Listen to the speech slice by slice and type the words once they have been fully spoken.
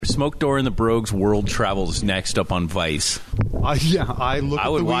Smoke Door and the Brogues World Travels next up on Vice. I look at I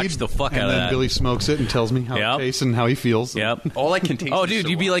would the watch weed, the fuck out and of then that. Billy smokes it and tells me how it tastes and how he feels. Yep. All I can taste. Oh, dude,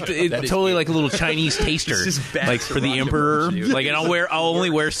 you'd be like totally like a little Chinese taster, like for the emperor. Like, and I'll only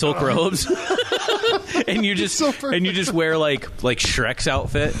wear silk robes, and you just wear like Shrek's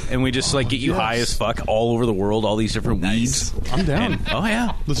outfit, and we just like get you high as fuck all over the world, all these different weeds. I'm down. And, oh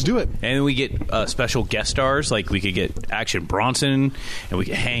yeah, let's do it. And we get special guest stars, like we could get Action Bronson, and we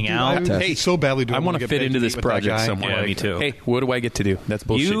could hang out. Hey, so badly do I want to fit into this project somewhere. Yeah, me too. Hey, what do I get to do? That's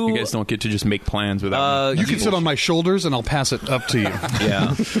bullshit. You guys don't get to just make plans without me. You can sit on my shoulders and I'll pass it up to you.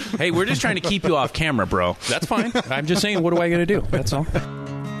 Yeah. Hey, we're just trying to keep you off camera, bro. That's fine. I'm just saying, what do I got to do? That's all.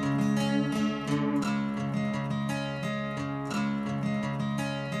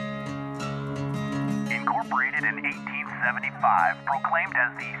 Incorporated in 1875, proclaimed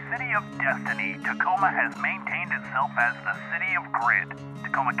as the City of Destiny, Tacoma has maintained itself as the City of Grit.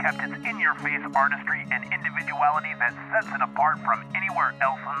 Tacoma kept its in-your-face artistry and individuality that sets it apart from anywhere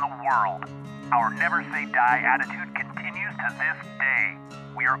else in the world. Our never-say-die attitude continues to this day.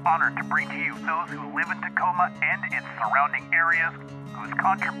 We are honored to bring to you those who live in Tacoma and its surrounding areas, whose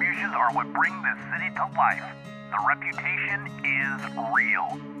contributions are what bring this city to life. The reputation is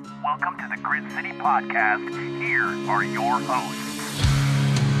real. Welcome to the Grit City Podcast. Here are your hosts.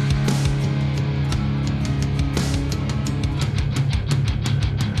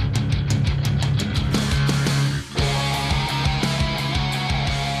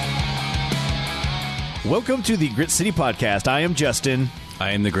 Welcome to the Grit City Podcast. I am Justin.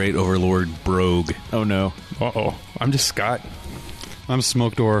 I am the great overlord Brogue. Oh, no. Uh-oh. I'm just Scott. I'm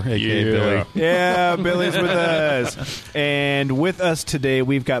Smoke Door, a.k.a. Billy. Yeah, Billy's with us. And with us today,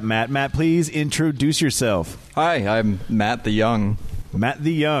 we've got Matt. Matt, please introduce yourself. Hi, I'm Matt the Young. Matt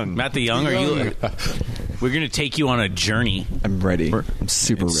the Young. Matt the Young, are you... We're going to take you on a journey. I'm ready. I'm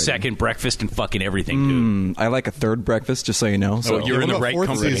super ready. Second breakfast and fucking everything, dude. I like a third breakfast, just so you know. So you're in the right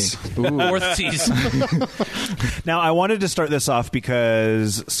company. Fourth season. Now, I wanted to start this off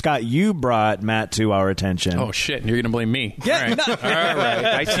because, Scott, you brought Matt to our attention. Oh, shit. You're going to blame me. Yeah. All right.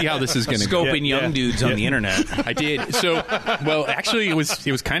 I see how this is going to go. Scoping young dudes on the internet. I did. So, well, actually, it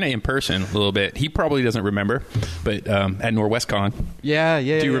was kind of in person a little bit. He probably doesn't remember, but at NorwestCon. Yeah.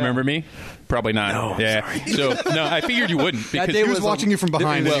 Do you remember me? Probably not. No, yeah. sorry. So no, I figured you wouldn't because He was watching you from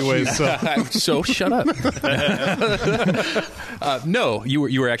behind anyways. So shut up. No, you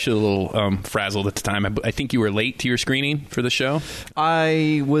were actually a little frazzled at the time. I think you were late to your screening for the show.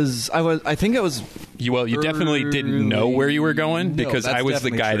 I think it was. You definitely didn't know where you were going because that's I was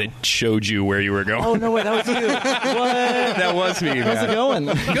the guy true. that showed you where you were going. Oh no, wait, that was you. What? That was me. How's it going?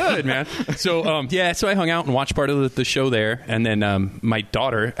 Good, man. So so I hung out and watched part of the show there, and then my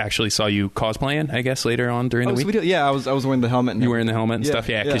daughter actually saw you cosplaying, I guess, later on during the week. Yeah, I was wearing the helmet. And You were wearing the helmet and stuff,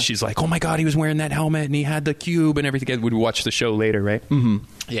 yeah, because she's like, oh my god, he was wearing that helmet and he had the cube and everything. We'd watch the show later, right? Mm-hmm.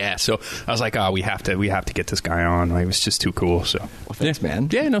 Yeah, so I was like, oh, we have to get this guy on. Like, it was just too cool. So, well, thanks, man.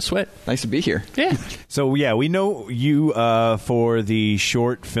 Yeah, no sweat. Nice to be here. Yeah. So, yeah, we know you for the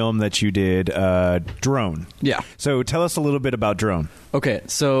short film that you did, Drone. Yeah. So tell us a little bit about Drone. Okay,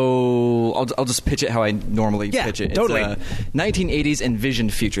 so I'll just pitch it how I normally pitch it. Totally. It's a 1980s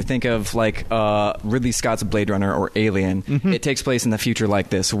envisioned future. Think of like Ridley Scott's Blade Runner or Alien. Mm-hmm. It takes place in the future like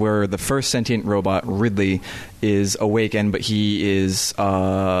this, where the first sentient robot, Ridley, is awakened, but he is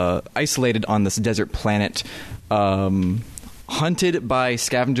isolated on this desert planet, hunted by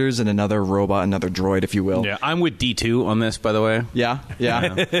scavengers and another robot, another droid, if you will. Yeah, I'm with D2 on this, by the way. Yeah.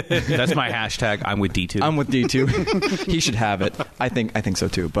 That's my hashtag. I'm with D2. I'm with D2. He should have it. I think so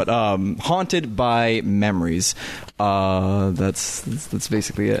too. But haunted by memories. That's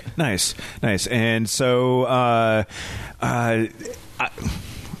basically it. Nice. And so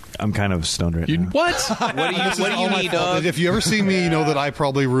I'm kind of stoned right now. What? What do you need, dog? If you ever see me, you know that I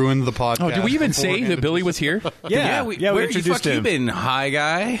probably ruined the podcast. Oh, did we even say that Billy was here? Yeah, we where introduced him. You been, high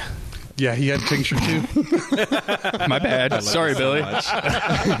guy? Yeah, he had tincture too. My bad. Sorry, Billy.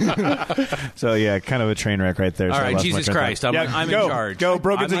 So, yeah, kind of a train wreck right there. All so right, Jesus Christ. I'm in charge. Go,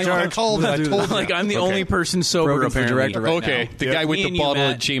 Brogan's in charge. I told you. Like, I'm the only person sober, Brogan's the apparently. director right Okay, now. the guy with Me the and you, bottle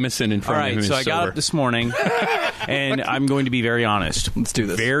Matt. of Jameson in front All right, of him is so I got sober. up this morning, and I'm going to be very honest. Let's do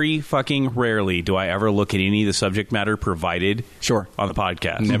this. Very fucking rarely do I ever look at any of the subject matter provided Sure. on the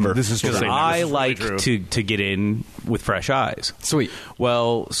podcast. Never. This is true. Because I like to get in with fresh eyes. Sweet.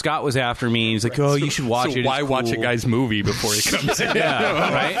 Well, Scott was after me. He's like, "Oh, you should watch So it. why It's watch a cool." guy's movie before he comes in?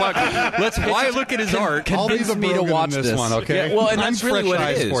 Yeah, right. Why look at his art? I'll be the Convince me to Brogan watch in this this. one, okay? Yeah, well, and I'm that's really fresh what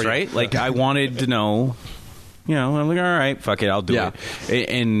eyes it for is, you. right? Like, I wanted to know. I'm like, all right, fuck it, I'll do Yeah. it.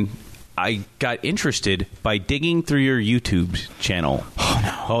 And I got interested by digging through your YouTube channel. Oh,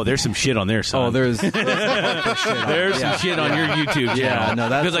 no. Oh, there's some shit on there, son. Oh, there's some shit on your YouTube channel. Yeah, no,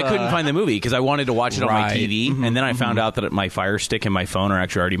 that's... Because I couldn't find the movie because I wanted to watch it on my TV, and then I found out that my Fire Stick and my phone are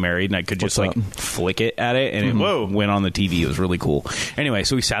actually already married, and I could just flick it at it, and it went on the TV. It was really cool. Anyway,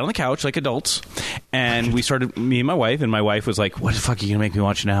 so we sat on the couch like adults, and we started, me and my wife was like, what the fuck are you going to make me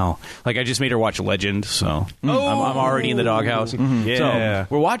watch now? Like, I just made her watch Legend, so I'm already in the doghouse. Yeah. So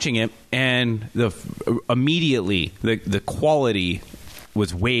we're watching it, and immediately the quality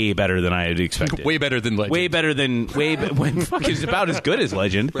was way better than I had expected. Way better than Legend. Fuck, it's about as good as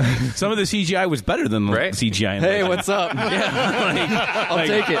Legend. Some of the CGI was better than the CGI in Legend. What's up? Yeah, I'll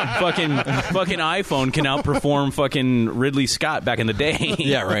take it. Fucking iPhone can outperform fucking Ridley Scott back in the day.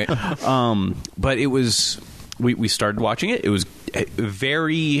 Yeah, right. But it was... We started watching it. It was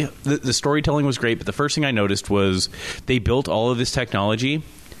very... The storytelling was great, but the first thing I noticed was they built all of this technology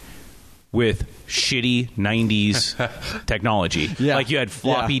with shitty 90s technology. Yeah. Like you had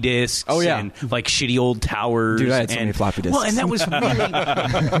floppy disks and like shitty old towers. Dude, I had so many floppy disks. Well, and that was really,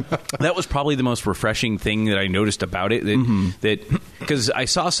 that was probably the most refreshing thing that I noticed about it. That because I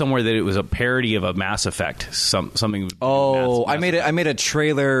saw somewhere that it was a parody of a Mass Effect. Something. Oh, I made a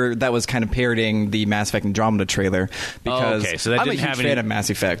trailer that was kind of parodying the Mass Effect Andromeda trailer because so that I'm didn't a huge have fan of Mass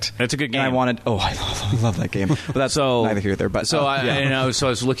Effect. That's a good game. And I love that game. But that's neither here nor there. But I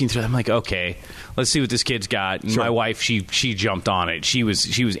was looking through. I'm like, okay, let's see what this kid's got. And my wife, she jumped on it. She was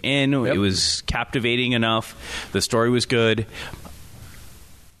in. Yep. It was captivating enough. The story was good.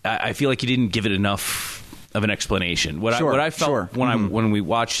 I feel like you didn't give it enough of an explanation. What I felt when we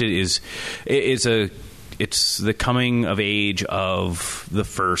watched it is it's the coming of age of the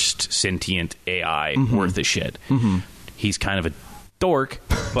first sentient AI worth of shit. He's kind of a dork,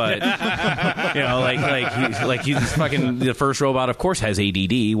 but you know, he's fucking the first robot. Of course, has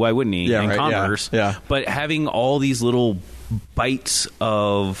ADD. Why wouldn't he? Yeah, and right, Converse. Yeah. But having all these little bites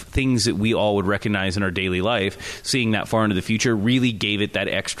of things that we all would recognize in our daily life, seeing that far into the future really gave it that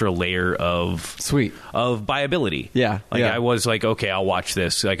extra layer of viability. Yeah. I was like, okay, I'll watch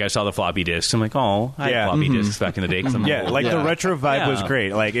this. Like I saw the floppy disks. I'm like, oh, I had floppy disks back in the day. The retro vibe was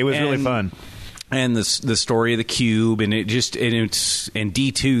great. Like it was really fun. And the story of the cube, and it's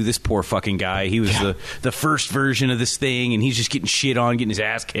D2, this poor fucking guy. He was the first version of this thing, and he's just getting shit on, getting his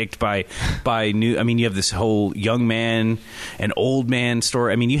ass kicked by new. I mean, you have this whole young man and old man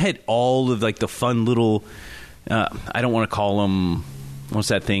story. I mean, you had all of like the fun little. I don't want to call them. What's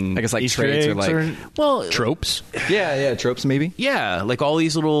that thing? I guess like traits or like tropes. Yeah, tropes maybe. Yeah, like all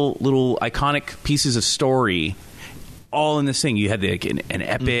these little iconic pieces of story. All in this thing. You had an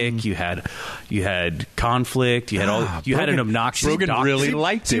epic. You had conflict. You had had an obnoxious. Brogan doctor. really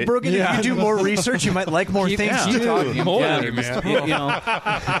liked it. Brogan, if you do more research, you might like more things too.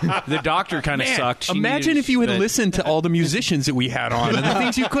 The doctor kind of sucked. Imagine if you had listened to all the musicians that we had on and the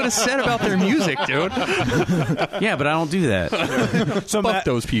things you could have said about their music, dude. Yeah, but I don't do that. So fuck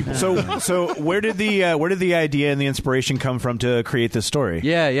those people. So where did the idea and the inspiration come from to create this story?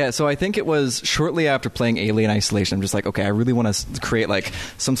 Yeah. So I think it was shortly after playing Alien Isolation. I'm just like, okay, I really want to create like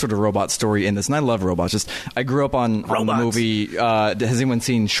some sort of robot story in this, and I love robots. I grew up on the movie. Has anyone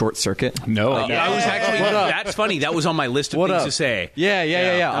seen Short Circuit? No. I was actually. That's funny. That was on my list of things to say.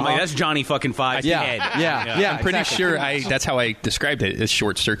 Yeah. I'm like, that's Johnny fucking Five's head. Yeah. I'm pretty sure that's how I described it as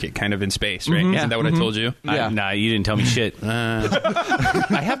Short Circuit, kind of in space, right? Isn't that what I told you? Yeah. Nah, you didn't tell me shit. I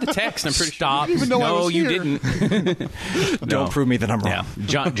have the text. I'm pretty Stop. sure. No, you didn't. Don't prove me that I'm wrong.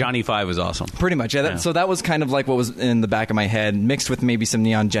 Yeah. Johnny Five was awesome. Pretty much. Yeah. So that was kind of like what was in the back of my head, mixed with maybe some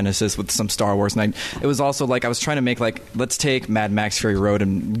Neon Genesis with some Star Wars. And it was also like I was trying to make like, let's take Mad Max Fury Road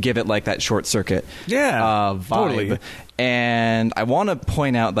and give it like that Short Circuit vibe. Totally. And I want to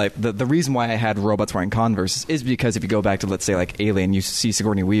point out like the reason why I had robots wearing Converse is because if you go back to, let's say, like Alien, you see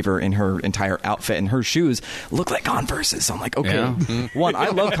Sigourney Weaver in her entire outfit and her shoes look like Converses. So I'm like, okay, one, I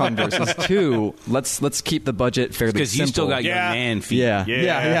love Converses. Two, let's keep the budget fairly simple. Because you still got your man feet.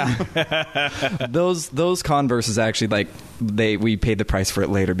 Yeah. Those Converses actually, like, we paid the price for it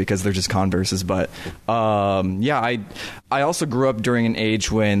later because they're just Converses. But I also grew up during an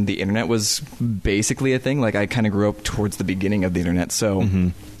age when the internet was basically a thing. Like I kind of grew up towards the beginning of the internet, so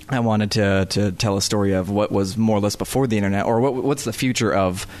I wanted to tell a story of what was more or less before the internet, or what's the future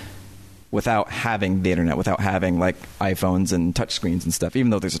of without having the internet, without having like iPhones and touchscreens and stuff. Even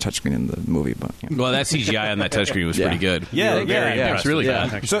though there's a touchscreen in the movie, but well, that CGI on that touchscrew was pretty good. Yeah, It's really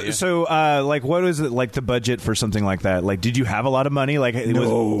good. So, like, what was it like the budget for something like that? Like, did you have a lot of money? Like,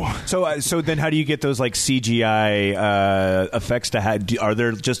 so then how do you get those like CGI effects to have? Are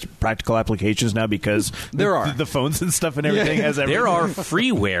there just practical applications now because there are the phones and stuff and everything has everything? There are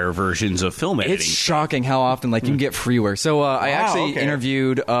freeware versions of film editing. It's shocking how often like you can get freeware. So I actually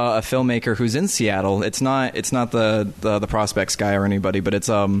interviewed a filmmaker who's in Seattle. It's not the Prospects guy or anybody, but it's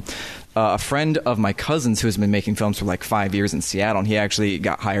a friend of my cousin's who has been making films for like 5 years in Seattle, and he actually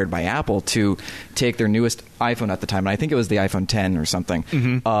got hired by Apple to take their newest iPhone at the time, and I think it was the iPhone 10 or something,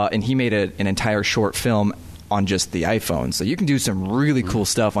 and he made an entire short film on just the iPhone. So you can do some really cool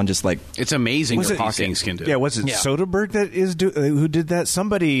stuff on just like... It's amazing what these things can do. Yeah, was it Soderbergh that who did that?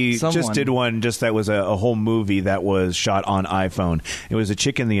 Someone just did one that was a whole movie that was shot on iPhone. It was a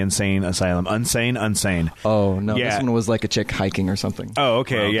chick in the insane asylum. Unsane. Oh, no. This one was like a chick hiking or something. Oh,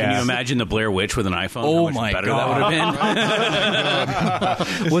 okay, well, yeah. Can you imagine the Blair Witch with an iPhone? Oh, How much my better God. that would have been?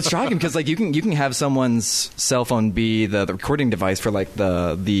 Well, it's shocking because like you can have someone's cell phone be the recording device for like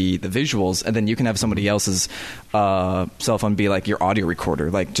the visuals, and then you can have somebody else's cell phone be like your audio recorder.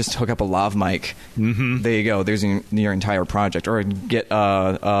 Like just hook up a lav mic. There you go. There's your entire project. Or get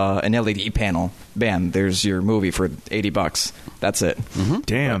an LED panel. Bam. There's your movie for $80. That's it.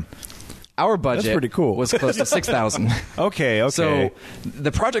 Damn. Our budget That's pretty cool. was close to $6,000. Okay. So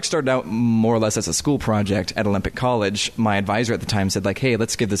the project started out more or less as a school project at Olympic College. My advisor at the time said, like, hey,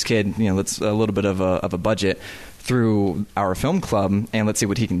 let's give this kid, let's a little bit of a budget through our film club, and let's see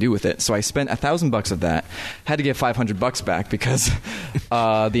what he can do with it. So I spent $1,000 of that. Had to give $500 back because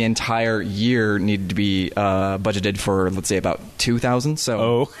the entire year needed to be budgeted for, let's say, about $2,000.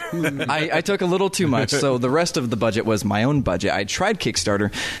 So I took a little too much. So the rest of the budget was my own budget. I tried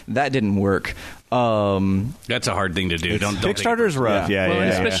Kickstarter. That didn't work. That's a hard thing to do. Don't Kickstarter's rough. Yeah, well,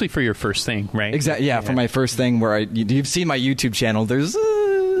 especially for your first thing, right? Exactly. Yeah, for my first thing where you've seen my YouTube channel. There's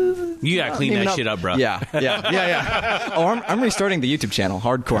you gotta clean that shit up, bro. Yeah. Oh, I'm restarting the YouTube channel,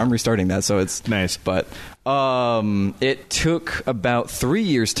 hardcore. I'm restarting that, so it's nice. But it took about 3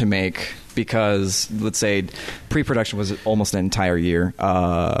 years to make because, let's say, pre-production was almost an entire year.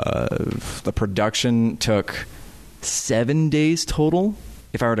 The production took 7 days total.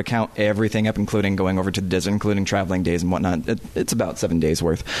 If I were to count everything up, including going over to the desert, including traveling days and whatnot, it's about 7 days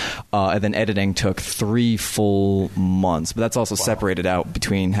worth. And then editing took 3 full months. But that's also separated out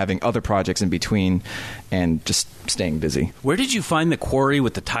between having other projects in between and just staying busy. Where did you find the quarry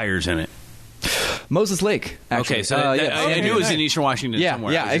with the tires in it? Moses Lake, actually. Okay, so I knew it was in Eastern Washington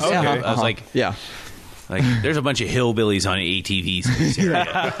somewhere. Yeah, I was like... Yeah. Like, there's a bunch of hillbillies on ATVs in this area.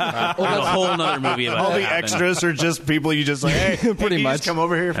 There's a whole other movie about all that the happened. extras are just people you just like, hey, pretty much. Just come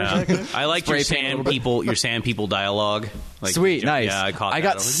over here for a second. I like your sand people dialogue. Like, Sweet, nice. Yeah, I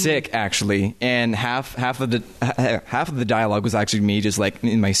got sick actually, and half of the dialogue was actually me just like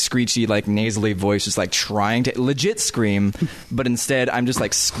in my screechy, like nasally voice, just like trying to legit scream, but instead I'm just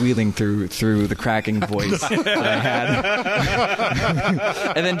like squealing through the cracking voice that I had,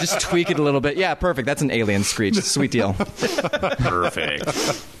 and then just tweak it a little bit. Yeah, perfect. That's an alien screech. Sweet deal. Perfect.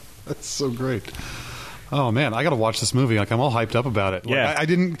 That's so great. Oh man, I got to watch this movie. Like I'm all hyped up about it. Like, Yeah, I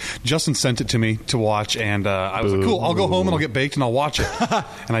didn't. Justin sent it to me to watch, and I was like, "Cool, I'll go home and I'll get baked and I'll watch it."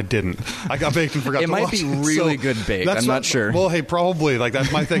 And I didn't. I got baked and forgot. It to might watch be it. really good baked. I'm not sure. Well, hey, probably. Like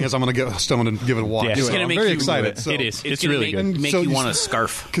that's my thing. Is I'm going to get stoned and give it a watch. Yeah. It's So gonna I'm make very you excited. good. So, It is. It's gonna really good. make So you you want a just-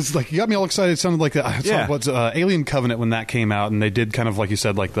 scarf. Because like you got me all excited. It sounded like what's Alien Covenant when that came out, and they did kind of like you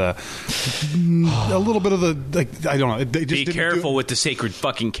said, like a little bit of the like I don't know. They just Be didn't careful with the sacred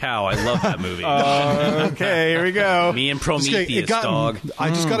fucking cow. I love that movie. Okay, here we go. Me and Prometheus, dog. I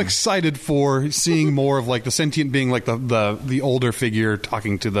just got excited for seeing more of like the sentient being, like the older figure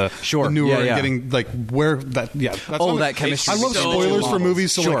talking to the newer, Yeah, and yeah. getting like where that that chemistry. I love So spoilers for models.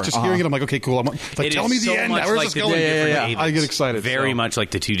 movies, so like just hearing it, I'm like, okay, cool. I'm like, It tell is me the so end. much Where's like this the going? two different Yeah. Davids. I get excited. Very so. much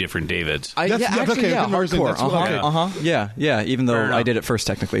like the two different Davids. That's- Yeah, yeah, actually, okay, yeah, I didn't understand hardcore. that's Yeah. Even though Fair enough. I did it first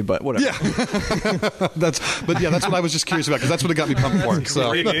technically, but whatever. Yeah, that's what I was just curious about because that's what it got me pumped for.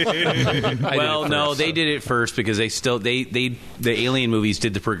 So Well, no, they did it first because the Alien movies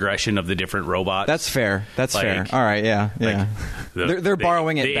did the progression of the different robots. That's fair. That's Like- fair. All right. Yeah. They're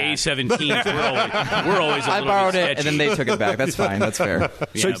borrowing it the back. A-17s. We're always. A I little borrowed bit it, and then they took it back. That's fine. That's fair.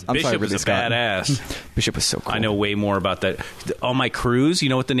 Yeah, I'm Bishop sorry, was Ridley a Scott. badass. Bishop was so cool. I know way more about that. On my cruise, you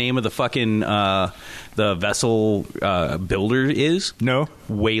know what the name of the fucking the vessel builder is? No.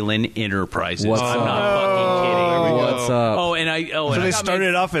 Whalen Enterprises. What's I'm up? not fucking kidding. What's up? Oh, and I So they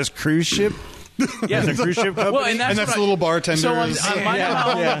started off as cruise ship. Yeah, the cruise ship company. Well, and that's the little bartenders. So I'm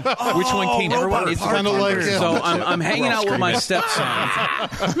Which one came first? So I'm hanging out with my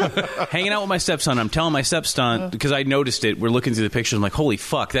stepson. I'm telling my stepson, because I noticed it. We're looking through the pictures. I'm like, holy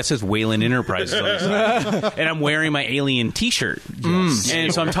fuck, that says Wayland Enterprises on the side. And I'm wearing my Alien T-shirt. Yes.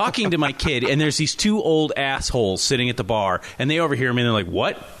 And so I'm talking to my kid, and there's these two old assholes sitting at the bar, and they overhear me, and they're like,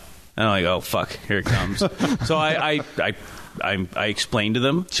 what? And I'm like, oh fuck, here it comes. So I explained to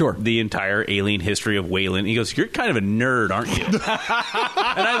them the entire alien history of Wayland. He goes, you're kind of a nerd, aren't you? And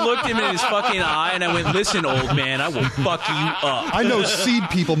I looked him in his fucking eye and I went, listen, old man, I will fuck you up. I know seed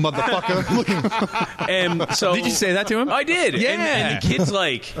people, motherfucker. And so, did you say that to him? I did. Yeah. And the kid's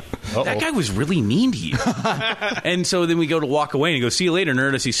like, that guy was really mean to you. And so then we go to walk away and he goes, see you later,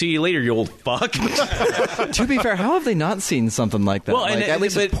 nerd. I say, see you later, you old fuck. To be fair, how have they not seen something like that? Well, like, at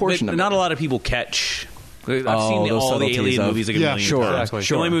least a portion of it. Not a lot of people catch. I've seen all the alien movies like a million times.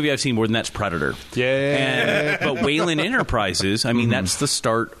 The only movie I've seen more than that's Predator. Yeah. But Wayland Enterprises, I mean, that's the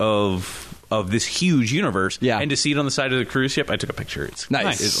start of this huge universe. Yeah. And to see it on the side of the cruise ship, I took a picture. It's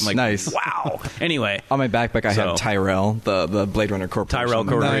nice. I'm like, nice. Wow. Anyway. On my backpack, I have Tyrell, the Blade Runner Corporation. Tyrell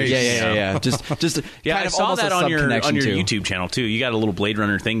Corporation. Nice. Yeah. Just yeah, kind I of saw almost that a on your too. YouTube channel, too. You got a little Blade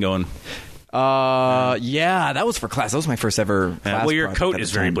Runner thing going. Yeah, that was for class. That was my first ever class. Well, your coat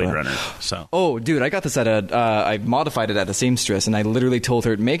is very Blade Runner. So. Oh, dude, I got this at I modified it at a seamstress, and I literally told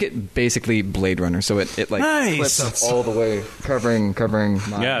her, make it basically Blade Runner, so it like flips up all the way, covering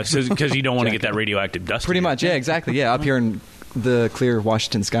my... Yeah, because you don't want to get that radioactive dust. Pretty much, yeah, exactly. Yeah, up here in the clear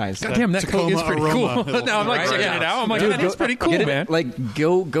Washington skies. God damn, that coat is pretty cool. Now I'm like checking it out. I'm like, dude, that's pretty cool, man. Like,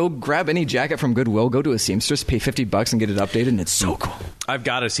 go grab any jacket from Goodwill, go to a seamstress, pay $50 and get it updated, and it's so cool. I've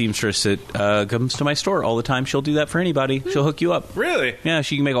got a seamstress that comes to my store all the time. She'll do that for anybody. She'll hook you up. Really? Yeah,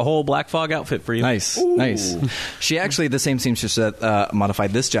 she can make a whole Black Fog outfit for you. Nice. She actually, the same seamstress that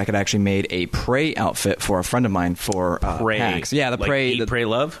modified this jacket, actually made a Prey outfit for a friend of mine for PAX. Yeah, the like Prey. Eat, Pray,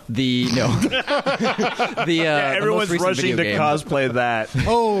 Love? Everyone's rushing to cosplay that.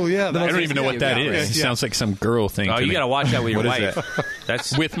 Oh, yeah. I don't even know what that is. It sounds like some girl thing. Oh, you got to watch that with your wife.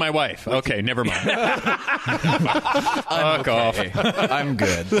 That's with my wife. Okay, never mind. Fuck off. I'm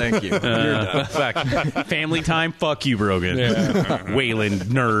good. Thank you. Family time? Fuck you, Brogan. Yeah. Wayland,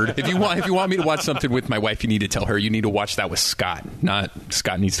 nerd. If you want me to watch something with my wife, you need to tell her you need to watch that with Scott. Not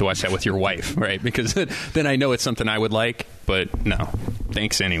Scott needs to watch that with your wife, right? Because then I know it's something I would like. But no,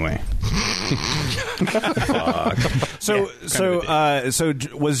 thanks anyway. So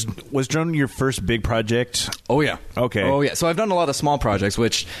was drone your first big project? Oh yeah. Okay. Oh yeah. So I've done a lot of small projects,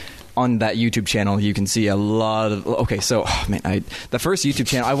 which on that YouTube channel you can see a lot of. Okay, so the first YouTube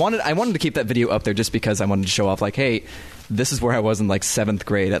channel I wanted to keep that video up there just because I wanted to show off, like, hey, this is where I was in like 7th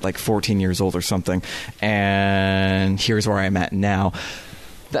grade at like 14 years old or something, and here's where I'm at now.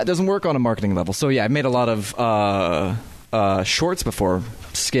 That doesn't work on a marketing level. So yeah, I made a lot of shorts before,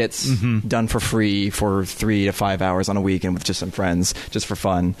 skits done for free for 3 to 5 hours on a weekend with just some friends, just for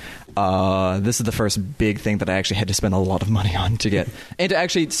fun. This is the first big thing that I actually had to spend a lot of money on to get, and to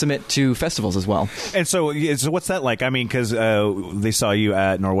actually submit to festivals as well. And so what's that like? I mean, because they saw you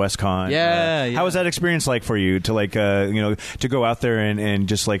at NorwestCon. Yeah. How was that experience like for you to like to go out there and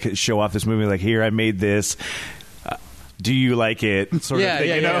just like show off this movie? Like, here, I made this. Do you like it? Sort of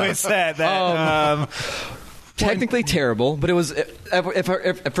thing. It's that. Technically terrible, but it was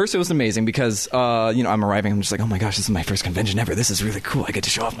at first it was amazing because I'm arriving, I'm just like, oh my gosh, this is my first convention ever, this is really cool, I get to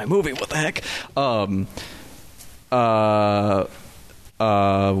show off my movie, what the heck.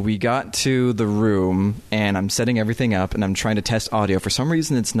 We got to the room and I'm setting everything up and I'm trying to test audio. For some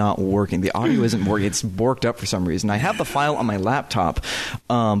reason it's not working. The audio isn't working. It's borked up for some reason. I have the file on my laptop,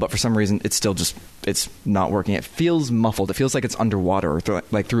 but for some reason it's still just, it's not working. It feels muffled. It feels like it's underwater or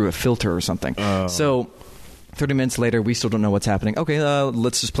through a filter or something. So 30 minutes later, we still don't know what's happening. Okay,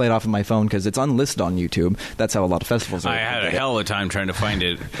 let's just play it off of my phone because it's unlisted on YouTube. That's how a lot of festivals are. I had a hell of a time trying to find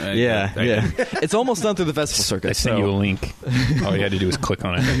it. Yeah. It's almost done through the festival circuit. I sent you a link. All you had to do was click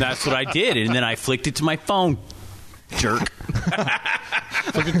on it. And that's what I did. And then I flicked it to my phone. Jerk.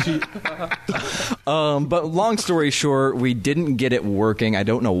 But long story short, we didn't get it working. I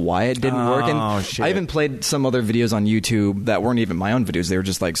don't know why it didn't work. And shit. I even played some other videos on YouTube that weren't even my own videos. They were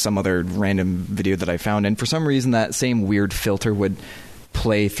just like some other random video that I found. And for some reason, that same weird filter would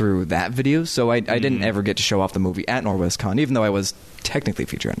play through that video. So I didn't ever get to show off the movie at NorwestCon, even though I was technically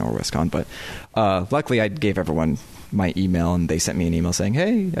featured at NorwestCon. But luckily, I gave everyone my email, and they sent me an email saying,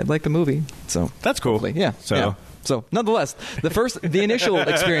 hey, I'd like the movie. So that's cool. Hopefully, yeah. So nonetheless, the initial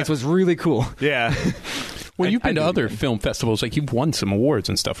experience was really cool. Yeah. Well, you've been to other film festivals. Like, you've won some awards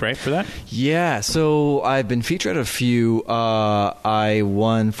and stuff, right, for that? Yeah, so I've been featured at a few. I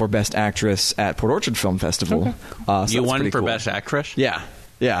won for Best Actress at Port Orchard Film Festival. Okay. So you won for cool. Best Actress? Yeah,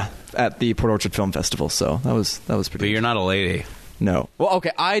 at the Port Orchard Film Festival. So that was pretty. But you're not a lady. No. Well,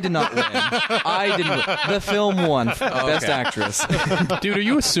 okay, I did not win. I didn't win. The film won Best Actress. Dude, are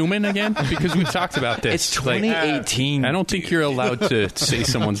you assuming again? Because we've talked about this. It's 2018. I don't think you're allowed to say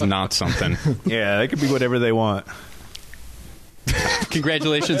someone's not something. Yeah, they can be whatever they want.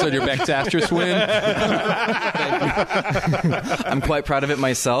 Congratulations on your Best Actress win. I'm quite proud of it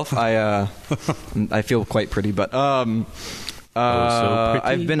myself. I feel quite pretty, but so pretty.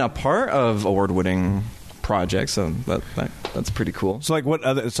 I've been a part of award-winning projects, so that's pretty cool. So, like, what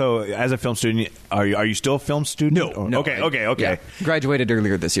other? So, as a film student, are you still a film student? No. Okay. Yeah. Graduated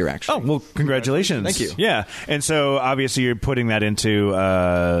earlier this year, actually. Oh, well, congratulations. Thank you. Yeah. And so, obviously, you're putting that into,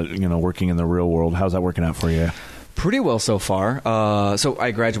 working in the real world. How's that working out for you? Pretty well so far. So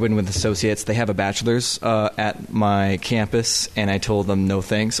I graduated with associates. They have a bachelor's at my campus, and I told them no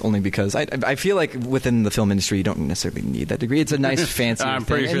thanks, only because I feel like within the film industry you don't necessarally need that degree. It's a nice fancy I'm thing.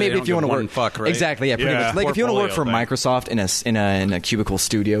 pretty sure and maybe they if you don't want to give work, one fuck, right? Exactly, yeah, pretty much. Like if you want to work for Microsoft in a cubicle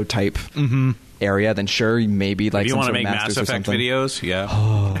studio type area, then sure, maybe like if you some want to sort make of Mass masters or Effect something. videos, yeah.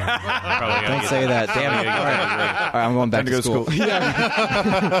 Don't say that. Damn it. All right, I'm going back to school.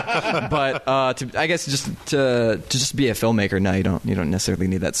 Yeah. But I guess just to be a filmmaker, no, you don't necessarily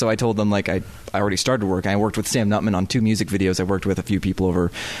need that. So I told them, like, I already started work. I worked with Sam Nutman on 2 music videos. I worked with a few people over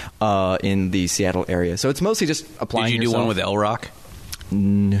in the Seattle area. So it's mostly just applying. Did you do yourself. one with L Rock?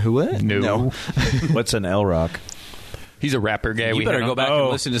 What? No. What's an L Rock? He's a rapper guy. You better go back and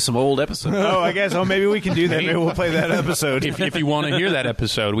listen to some old episodes. I guess. Oh, maybe we can do that. Maybe we'll play that episode. If you want to hear that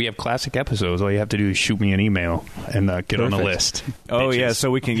episode, we have classic episodes. All you have to do is shoot me an email and get on the list. Oh, Bitches. yeah.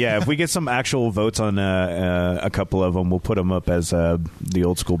 So we can, if we get some actual votes on a couple of them, we'll put them up as the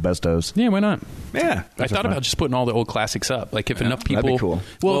old school best ofs. Yeah, why not? Yeah. I thought about just putting all the old classics up. Like, if enough people... that'd be cool. Well,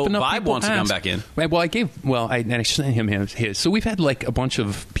 if Well, enough Vibe people wants to come ask- back in. Right, I sent him his. So we've had, like, a bunch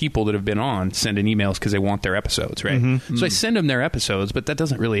of people that have been on send in emails because they want their episodes, right? So I send them their episodes, but that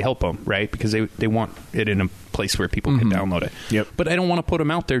doesn't really help them, right? Because they want it in a place where people can download it. Yep. But I don't want to put them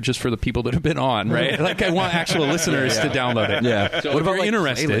out there just for the people that have been on, right? Like, I want actual listeners to download it. Yeah. So What if about, you're like,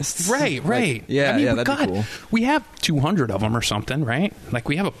 interested, playlists? right? Like, yeah, I mean, that'd be cool. we have 200 of them or something, right? Like,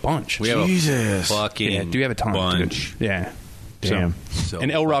 we have a bunch. We have Jesus. a fucking Yeah, do we have a ton? bunch. Yeah. Damn. So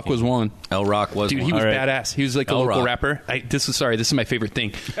and L Rock was one. L Rock was Dude, one. he was All right. badass. He was like a L-Rock. local rapper. This is my favorite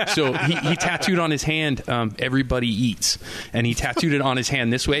thing. So he tattooed on his hand, "Everybody eats," and he tattooed it on his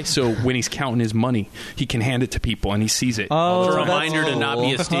hand this way. So when he's counting his money, he can hand it to people, and he sees it. Oh, It's a that's reminder to not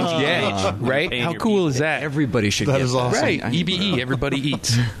be a stingy yeah, bitch. right? Paying How your cool people. is that? Everybody should That get is that. awesome. Right? I need EBE, everybody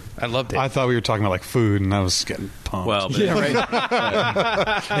eats. I loved it. I thought we were talking about like food, and I was getting pumped. Well, but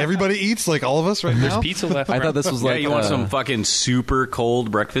Everybody eats like all of us right There's now. pizza left. I thought this was yeah, like you want some fucking super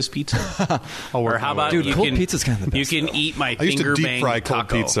cold breakfast pizza? Or how about Dude, you cold can, pizza's kind of the best, You can though. eat my I used finger to deep bang fry cold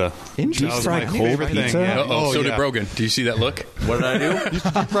taco. pizza. Deep That was fried my cold favorite pizza? thing. Yeah. Uh-oh, so did yeah. Brogan. Do you see that look? What did I do?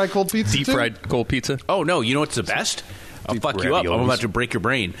 Deep fried cold pizza. Deep too? fried cold pizza. Oh no! You know what's the best? I'll Deep fuck you up. I'm raviolis. about to break your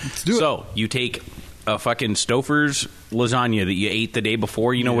brain. do it. So you take a fucking Stouffer's lasagna that you ate the day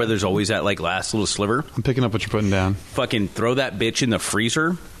before. You know where there's always that like last little sliver. I'm picking up what you're putting down. Fucking throw that bitch in the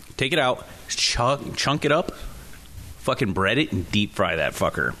freezer. Take it out. Chunk it up. Fucking bread it and deep fry that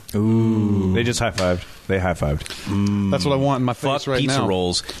fucker. They just high-fived. They high-fived. That's what I want in my Fuck face right pizza now.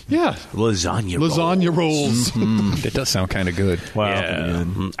 rolls. Yeah. Lasagna rolls. Rolls. That does sound kind of good. Wow.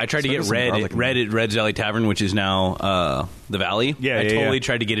 Yeah. I tried to get some Red garlic at Red's Alley Tavern, which is now the Valley. Yeah, I yeah, totally yeah.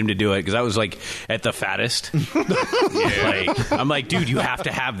 tried to get him to do it because I was like at the fattest. Like, I'm like, dude, you have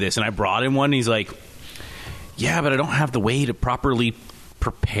to have this, and I brought him one. And he's like, yeah, but I don't have the way to properly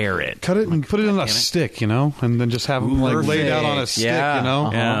prepare it. Cut it and put it on a stick, and then just have them like laid out on a stick,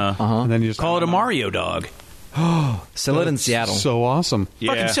 Yeah. Yeah. And then you just Call it a Mario dog. Sell it in Seattle. So awesome.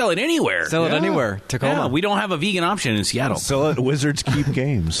 Fucking sell it anywhere. Sell it anywhere. Tacoma. Yeah, we don't have a vegan option in Seattle. Sell it Wizards Keep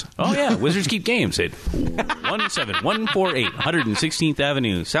Games. Oh, yeah. Wizards Keep Games at 17148 116th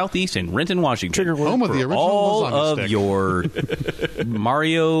Avenue, Southeast in Renton, Washington. Home of the original all lasagna of stick. your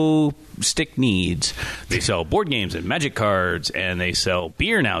Mario stick needs. They sell board games and magic cards, and they sell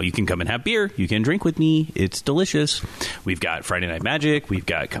beer now. You can come and have beer. You can drink with me. It's delicious. We've got Friday Night Magic. We've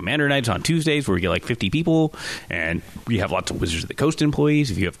got Commander Nights on Tuesdays where we get like 50 people, and we have lots of Wizards of the Coast employees.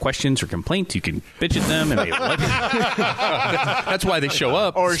 If you have questions or complaints, you can bitch at them, and they like it. That's why they show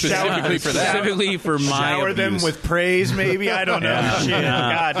up. Or specifically for that. Specifically for my Shower them abuse. with praise, maybe? I don't know. Shit.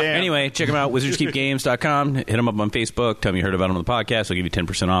 God damn. Anyway, check them out, wizardskeepgames.com. Hit them up on Facebook. Tell them you heard about them on the podcast. I'll give you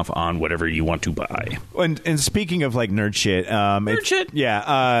 10% off on whatever you want to buy. And speaking of like nerd shit,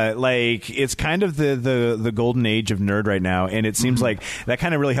 yeah, like it's kind of the golden age of nerd right now, and it seems like that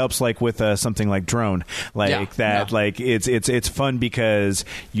kind of really helps, like with something like Drone, like like it's fun because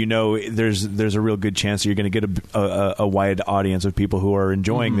there's a real good chance that you're going to get a wide audience of people who are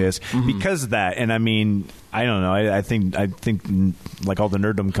enjoying this because of that. And I mean, I don't know. I think like all the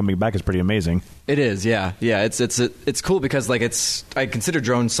nerddom coming back is pretty amazing. It is, yeah. It's cool because like I consider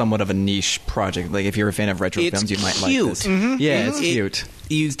Drone somewhat of a niche project. Like if you're a fan of retro films, you might like this. Yeah, it's cute.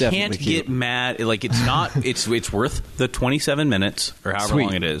 You can't get mad. Like it's not. It's worth the 27 minutes or however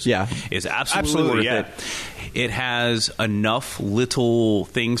long it is. Yeah, it's absolutely worth it. It has enough little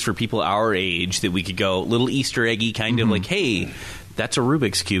things for people our age that we could go little Easter eggy kind of like, hey, that's a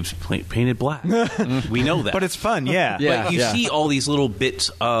Rubik's Cube painted black. We know that. But it's fun, yeah. But you see all these little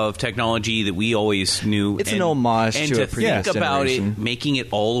bits of technology that we always knew. It's an homage to a previous think about generation. it, making it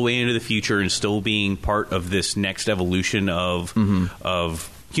all the way into the future and still being part of this next evolution of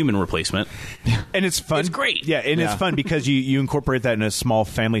human replacement. And it's fun. It's great. Yeah, and it's fun because you incorporate that in a small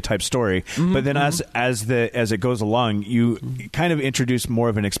family type story. But then as it goes along, you kind of introduce more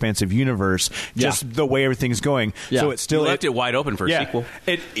of an expansive universe, just the way everything's going. So it's still you left it wide open for a sequel.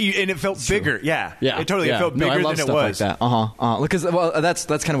 And it felt bigger. Yeah. It totally it felt bigger I love than stuff it was. like that. Because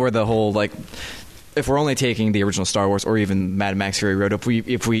that's kind of where the whole like, if we're only taking the original Star Wars or even Mad Max Fury Road,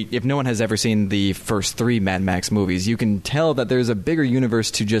 if no one has ever seen the first 3 Mad Max movies, you can tell that there's a bigger universe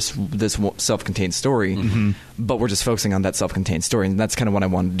to just this self-contained story. But we're just focusing on that self-contained story, and that's kind of what I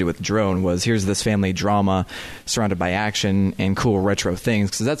wanted to do with Drone. Was here's this family drama surrounded by action and cool retro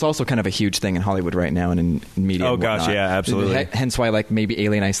things, because that's also kind of a huge thing in Hollywood right now and in media. Oh and gosh, whatnot. yeah, absolutely. Hence why like maybe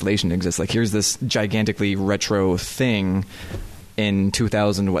Alien Isolation exists. Like here's this gigantically retro thing in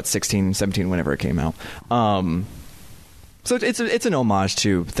 2016, 17, whenever it came out. So it's an homage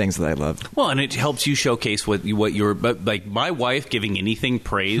to things that I love. Well, and it helps you showcase what you're. But like my wife giving anything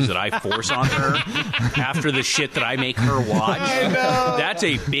praise that I force on her after the shit that I make her watch, that's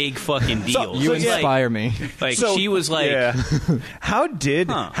a big fucking deal. You inspire me. Like she was like, how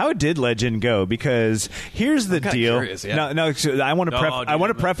did Legend go? Because here's the deal. Curious, No, I want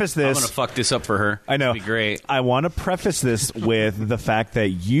to preface this. I'm gonna fuck this up for her. I know. It'd be great. I want to preface this with the fact that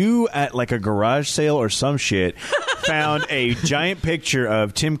you at like a garage sale or some shit found a giant picture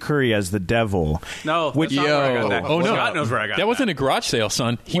of Tim Curry as the devil. No, that's not where I got that. Oh no, God knows where I got that. Wasn't a garage sale,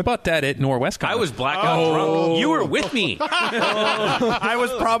 son. He bought that at Norwestcon. I was blackout drunk. You were with me. I was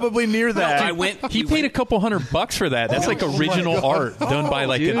probably near that. I went. He paid a couple $100 for that. That's like original art done by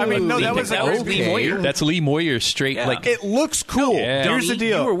like. That was Lee Moyer. That's Lee Moyer straight. Yeah. Like it looks cool. Yeah. Here's the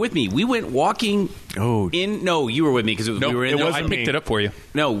deal. You were with me. We went walking. No, you were with me because we were in. I picked it up for you.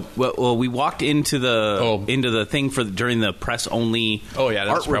 No, well, we walked into the thing during the press only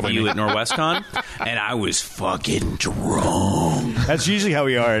art review at Norwestcon, and I was fucking drunk. That's usually how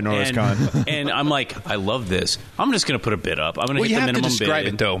we are at Norwestcon. And I'm like, I love this. I'm just going to put a bid up. I'm going to hit you the have minimum to describe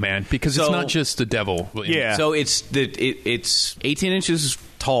bid. it though, man, because it's not just the devil. Yeah. So it's 18 inches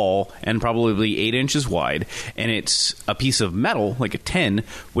tall and probably 8 inches wide, and it's a piece of metal, like a 10,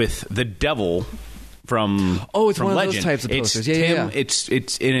 with the devil from it's from one Legend. of those types of posters.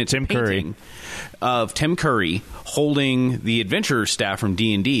 It's Tim Curry of Tim Curry holding the adventure staff from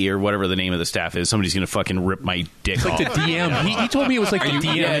D&D or whatever the name of the staff is. Somebody's gonna fucking rip my dick It's off. like the DM. He told me it was like the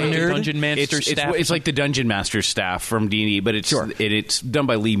DM, the Dungeon Master staff. It's like the Dungeon Master staff from D&D, but it's done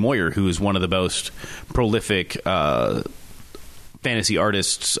by Lee Moyer, who is one of the most prolific fantasy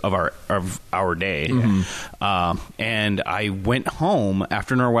artists of our day. And I went home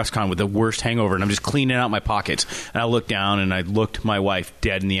after Norwestcon with the worst hangover, and I'm just cleaning out my pockets, and I looked down and I looked my wife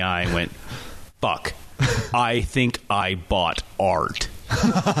dead in the eye and went, fuck, I think I bought art.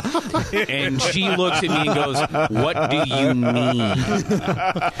 And she looks at me and goes, what do you mean?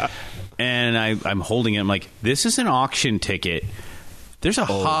 And I'm holding it. I'm like, this is an auction ticket. There's a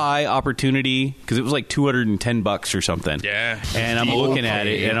high opportunity because it was like $210 or something. Yeah. And I'm looking at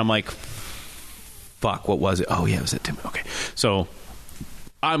it and I'm like, fuck, what was it? Oh, yeah, it was at Tim. Okay. So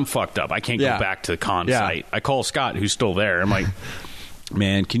I'm fucked up. I can't go back to the con site. I call Scott, who's still there. I'm like,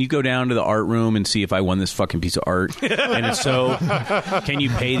 man, can you go down to the art room and see if I won this fucking piece of art? And if so, can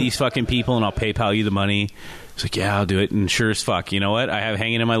you pay these fucking people and I'll PayPal you the money? It's like, yeah, I'll do it. And sure as fuck, you know what? I have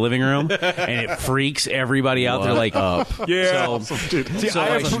hanging in my living room, and it freaks everybody out. They're like, yeah.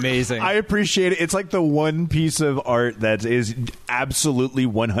 That's amazing. I appreciate it. It's like the one piece of art that is absolutely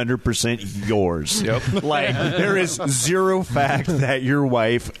 100% yours. Yep. Like, there is zero fact that your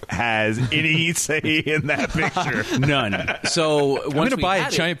wife has any say in that picture. none. So I'm going to buy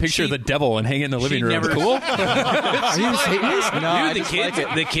a giant picture of the devil and hang it in the living room. Cool? Are you serious? No, Dude,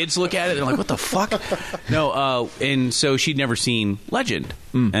 the kids look at it. They're like, "What the fuck?" No, and so she'd never seen Legend,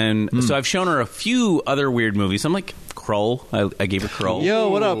 and so I've shown her a few other weird movies. I'm like, Krull. I gave her Krull. Yo,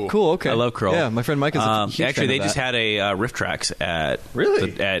 what up? Cool. Okay, I love Krull. Yeah, my friend Mike is a huge actually. fan They of just that. had a Riff Tracks at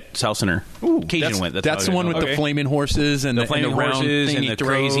South Center. Cajun went. That's the one with the flaming horses and the flaming round horses thing and he the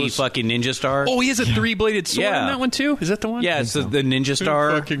crazy throws. fucking ninja star. Oh, he has a 3-bladed sword Yeah. in that one too. Is that the one? Yeah, it's the ninja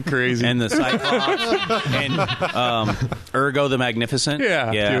star. Fucking crazy. And the Cyclops and Ergo the Magnificent.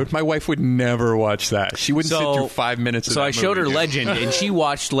 Yeah, dude. My wife would never watch that. She wouldn't sit through 5 minutes of So that I showed her movie, dude. Legend, and she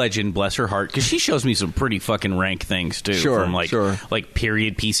watched Legend, bless her heart, because she shows me some pretty fucking rank things, too. Sure, from like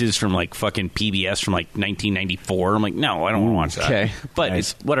period pieces from like fucking PBS from like 1994. I'm like, no, I don't want to watch that. Okay. But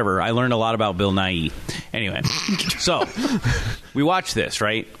it's whatever. I learned a lot about Bill Nighy. Anyway, so we watch this,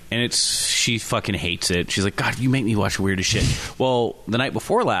 right? And she fucking hates it. She's like, God, you make me watch the weirdest shit. Well, the night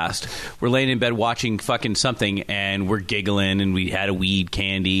before last, we're laying in bed watching fucking something, and we're giggling, and we had a weed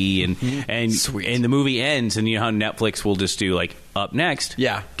candy, and the movie ends, and you know how Netflix will just do like up next.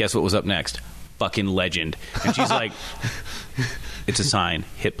 Yeah. Guess what was up next? Fucking Legend. And she's like, it's a sign.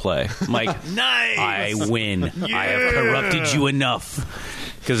 Hit play. I'm like, nice. I win. Yeah. I have corrupted you enough.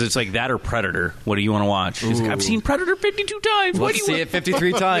 Because it's like that or Predator. What do you want to watch? She's like, I've seen Predator 52 times. What do you see want? it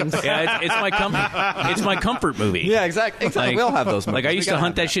 53 times. Yeah, it's my comfort. It's my comfort movie. Yeah, exactly. Like, we all have those movies. Like I used to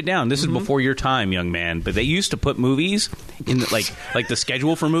hunt that shit down. This is before your time, young man. But they used to put movies in like the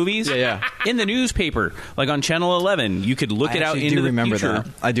schedule for movies. Yeah. In the newspaper, like on Channel 11, you could look it out into the future.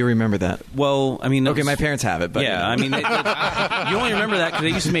 I do remember that. Well, I mean, Okay, my parents have it, but yeah, I mean, you only remember that because they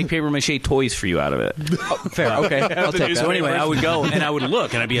used to make paper mache toys for you out of it. fair. Okay, I'll take that. So anyway, I would go and I would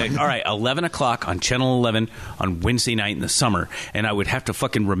look and I'd be like, all right, 11 o'clock on Channel 11 on Wednesday night in the summer, and I would have to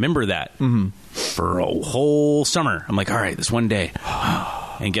fucking remember that for a whole summer. I'm like, all right, this one day,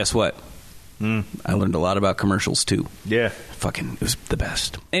 and guess what? I learned a lot about commercials too. Yeah. Fucking, it was the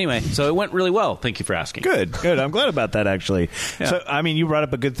best. Anyway, so it went really well. Thank you for asking. Good. I'm glad about that, actually. Yeah. So, I mean, you brought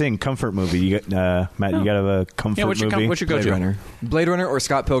up a good thing. Comfort movie. You got, Matt, you got to have a comfort What's movie. your go-to? Blade Runner or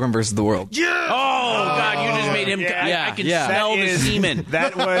Scott Pilgrim versus the World. Oh, God, you just made him. I can smell the semen.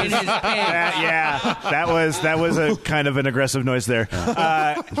 That was in his pants. that was a kind of an aggressive noise there.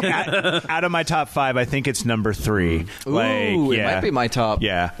 Out of my top 5, I think it's number 3. Ooh, it might be my top.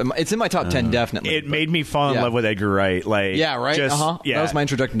 Yeah. It's in my top 10, definitely. It made me fall in love with Edgar Wright. Like, yeah, right? Yeah. That was my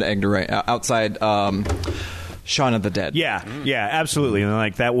introduction to Edgar Wright, outside Shaun of the Dead. Yeah, absolutely. And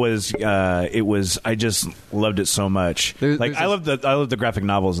like that was, it was. I just loved it so much. I love the graphic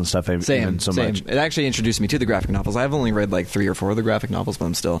novels and stuff. Same. Much. It actually introduced me to the graphic novels. I've only read like 3 or 4 of the graphic novels, but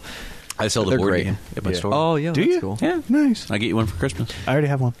I'm still. I sell the They're board great. game at my store. Oh yeah, Do that's you? cool. Yeah, nice. I get you one for Christmas. I already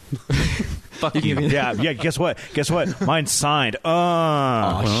have one. Fuck you. Yeah. Guess what? Mine's signed. Shit.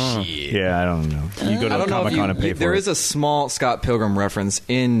 Yeah, I don't know. You go to Comic-Con and pay for There it. is a small Scott Pilgrim reference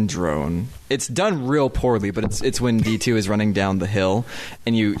in Drone. It's done real poorly, but it's when D2 is running down the hill,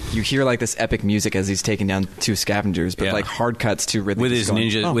 and you hear like this epic music as he's taking down 2 scavengers, but like hard cuts to Ridley with his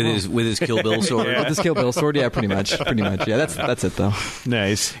ninja, with his Kill Bill sword. With his Kill Bill sword, yeah, pretty much. Yeah, that's it though.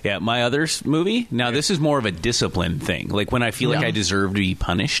 Nice. Yeah, my other movie. Now this is more of a discipline thing. Like when I feel like I deserve to be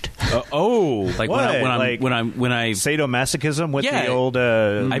punished. Like when I sadomasochism with the old.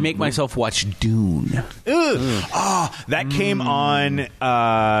 I make myself watch Dune. That came on.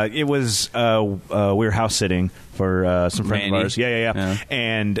 It was we were house sitting for some friends Randy. of ours. Yeah.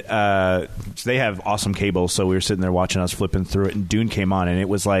 And so they have awesome cable, so we were sitting there watching us flipping through it, and Dune came on, and it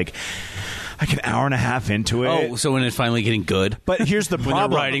was like an hour and a half into it. Oh, so when it's finally getting good. But here's the problem. When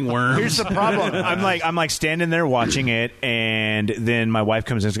they're riding worms. Here's the problem. I'm like standing there watching it, and then my wife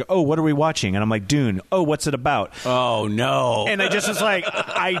comes in and goes, "Oh, what are we watching?" And I'm like, "Dune." "Oh, what's it about?" Oh no. And I just was like,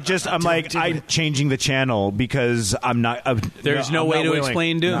 I'm changing the channel because I'm not. There's no way to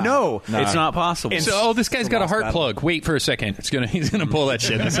explain Dune. No, it's not possible. So, this guy's got a heart plug. Wait for a second. He's gonna pull that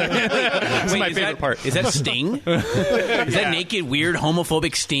shit in a second. That's my favorite part. Is that Sting? Is that naked, weird,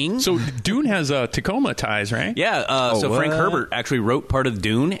 homophobic Sting? So Dune has Tacoma ties, right? Yeah. So Frank Herbert actually wrote part of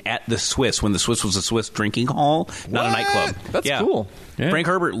Dune at the Swiss when the Swiss was a Swiss drinking hall, not a nightclub. That's cool. Yeah. Frank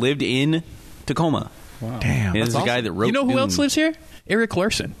Herbert lived in Tacoma. Wow. Damn. This is the guy that wrote. You know who Dune. else lives here? Eric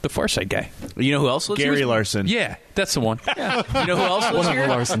Larson, the Far Side guy. You know who else lives Gary here? Larson. Yeah, that's the one. Yeah. You know who else lives One of the here?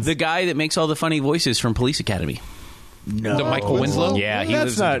 Larsons. The guy that makes all the funny voices from Police Academy. No. The Michael Winslow? Yeah, he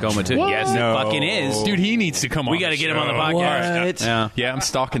That's lives in not Tacoma too. true. Yes, No. it fucking is. Dude, he needs to come on. We got to get him on the show. podcast. What? Yeah. Yeah, I'm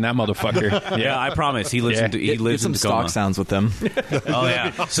stalking that motherfucker. Yeah, I promise. He lives Yeah. in he Get lives some in Tacoma. stock sounds with them. Oh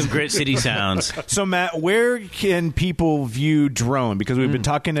yeah, some Grit City sounds. So, Matt, where can people view Drone? Because we've been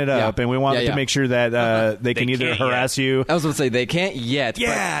talking it up, Yeah. and we want Yeah, to yeah. make sure that they can either can't harass you. I was going to say they can't yet.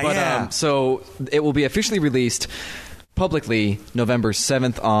 Yeah, but, yeah. So it will be officially released publicly November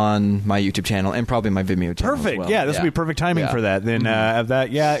 7th on my YouTube channel and probably my Vimeo channel. Perfect. As well. Yeah, this will be perfect timing Yeah. for that. Then of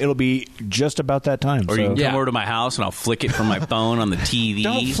that, yeah, it'll be just about that time. Or you can So- come over to my house and I'll flick it from my phone on the TV.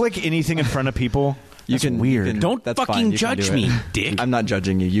 Don't flick anything in front of people. You That's can weird. you can- Don't that's fucking fine, you can judge do it. me, dick. I'm not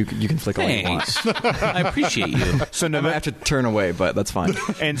judging you. You can flick all you want. Thanks. I appreciate you. So I might have to turn away, but that's fine.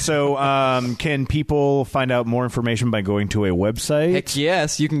 and so, can people find out more information by going to a website? Heck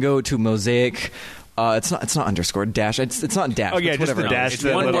yes, you can go to Mosaic. It's not underscore dash. It's not dash. Oh, yeah, it's just whatever. the dash. It's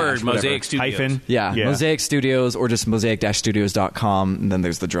the one little word, whatever. Mosaic Studios. hyphen. Yeah, Mosaic Studios or just mosaic-studios.com, and then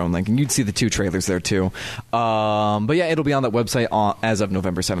there's the drone link, and you'd see the 2 trailers there too. But yeah, it'll be on that website as of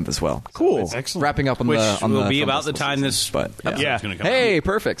November 7th as well. Cool. Excellent. Wrapping up on Which the will the be film about the festival time season, this but episode's Yeah. going to come out. Hey,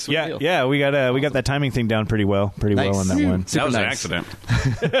 perfect. Sweet Yeah, deal. yeah, we got that timing thing down pretty well Nice. on that one. That was an nice. accident.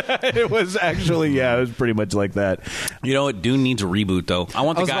 It was actually, it was pretty much like that. You know what? Dune needs a reboot, though. I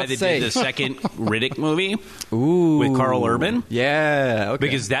want I the was guy about to that say. did the second Riddick movie Ooh. with Carl Urban. Yeah, okay.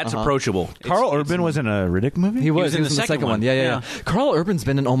 Because that's approachable. Carl Urban was in a Riddick movie? He was in in the second one. Yeah. Carl Urban's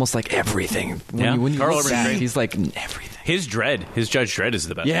been in almost like everything. When you Carl look Urban's back, great. he's like in everything. His Judge Dredd is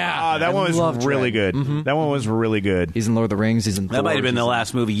the best. Yeah, That one love was really Dredd. good. That one was really good. He's in Lord of the Rings. He's in That Thor, might have been the he's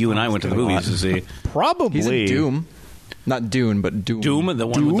last movie you and I went to the movies to see. Probably. He's in Doom. Not Dune, but Doom. Doom, the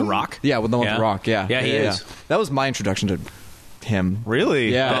one with The Rock? Yeah, with the one with The Rock. Yeah, Yeah, he is. That was my introduction to him.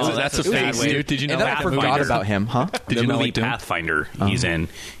 Really? Yeah. Oh, That's a sad face, way. dude. Did you know And then I that forgot movie? about him, huh? Did the you know movie like Doom? Pathfinder he's in.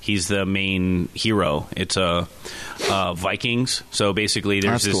 He's the main hero. It's a Vikings. So basically,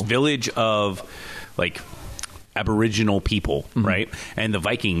 there's That's this cool. village of like Aboriginal people, right? And the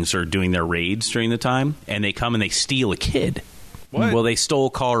Vikings are doing their raids during the time, and they come and they steal a kid. What? Well, they stole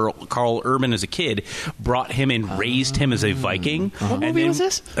Carl Urban as a kid, brought him and raised him as a Viking. What movie was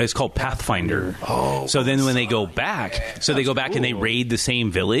this? It's called Pathfinder. Oh, so then when they go back, and they raid the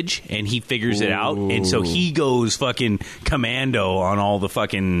same village, and he figures it out, and so he goes fucking commando on all the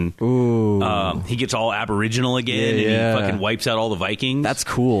fucking. He gets all Aboriginal again, Yeah. and he fucking wipes out all the Vikings. That's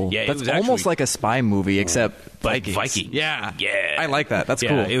cool. Yeah, it that's was almost actually- like a spy movie, except But Vikings. Vikings. Yeah, Yeah. I like that. That's yeah,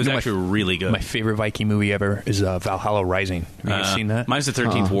 cool. It was You know, actually really good. My favorite Viking movie ever is Valhalla Rising. Have you seen that? Mine's the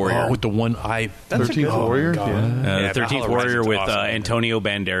 13th Warrior. Oh, with the one eye. 13th Warrior? God. Yeah. The 13th Valhalla Warrior Rising's with awesome. Antonio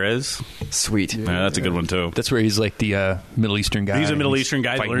Banderas. Sweet. That's a good one too. That's where he's like the Middle Eastern guy. He's a Middle Eastern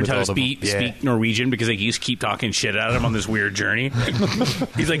guy that fighting learns with how to all the- speak Norwegian because they used to keep talking shit at him on this weird journey.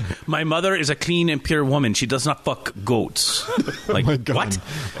 He's like, my mother is a clean and pure woman. She does not fuck goats. Like, my God.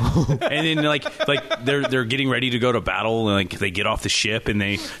 what? And then like they're getting ready to go to battle, and like they get off the ship and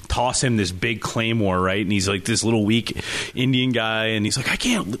they toss him this big claymore, right? And he's like this little weak Indian guy, and he's like, I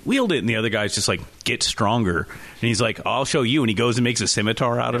can't wield it. And the other guy's just like, get stronger. And he's like, I'll show you. And he goes and makes a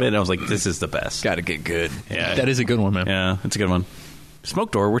scimitar out of it. And I was like, this is the best. Got to get good. Yeah, That is a good one, man. yeah, it's a good one.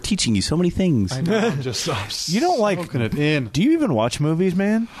 Smoke Door, we're teaching you so many things. I know. I'm You don't like. soaking it in. Do you even watch movies,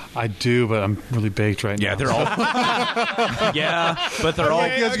 man? I do, but I'm really baked right Yeah, now. they're all. Yeah, but they're all.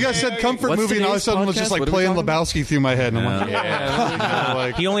 You guys said comfort What's movie, and all of a today's sudden it was podcast? just like What are we playing talking Lebowski through my head, and I'm like, yeah,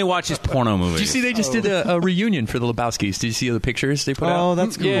 like, He only watches porno movies. Did you see they just did a reunion for the Lebowskis? Did you see the pictures they put out? Oh,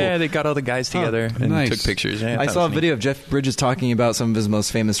 that's cool. Yeah, they got all the guys together and nice. took pictures. Yeah, I that saw a was neat. video of Jeff Bridges talking about some of his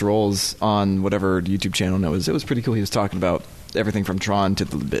most famous roles on whatever YouTube channel, and it was pretty cool. He was talking about everything from Tron to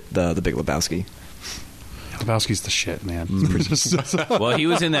the Big Lebowski. Lebowski's the shit, man. Well, he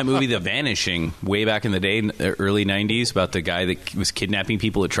was in that movie The Vanishing way back in the day, in the early 90s, about the guy that was kidnapping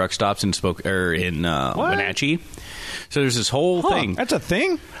people at truck stops in Wenatchee. So there's this whole thing. That's a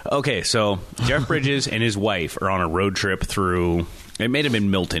thing? Okay, so Jeff Bridges and his wife are on a road trip through. It may have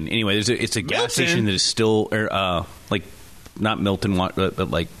been Milton. Anyway, it's a gas station that is still like not Milton, but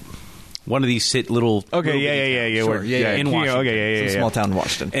like one of these little. Okay, little yeah. Sure, yeah. In Washington. Okay, Some small town in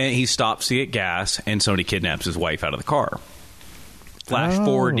Washington. And he stops to get gas, and somebody kidnaps his wife out of the car. Flash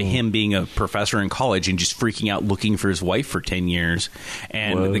forward to him being a professor in college and just freaking out looking for his wife for 10 years.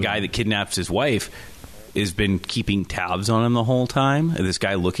 And the guy that kidnaps his wife has been keeping tabs on him the whole time. This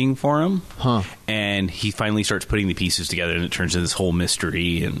guy looking for him, and he finally starts putting the pieces together, and it turns into this whole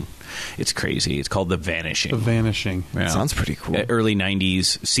mystery, and it's crazy. It's called The Vanishing. The Vanishing. Yeah. Sounds pretty cool. Early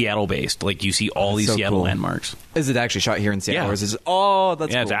 90s, Seattle-based. Like, you see all these Seattle landmarks. Is it actually shot here in Seattle? Yeah. Or is it that's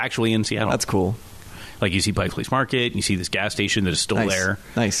cool. It's actually in Seattle. That's cool. Like, you see Pike Place Market, you see this gas station that is still there.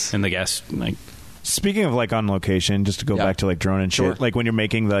 Nice. And the gas, like... Speaking of like on location, just to go back to like drone and shit, like when you're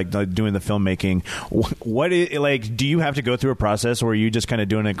making like doing the filmmaking, what is, like, do you have to go through a process, or are you just kind of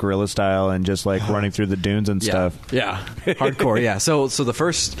doing it guerrilla style and just like running through the dunes and stuff? Yeah, hardcore. Yeah. So the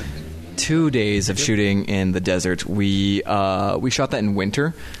first 2 days of shooting in the desert, we shot that in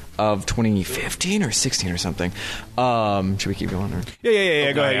winter of 2015 or 16 or something. Should we keep going? Or?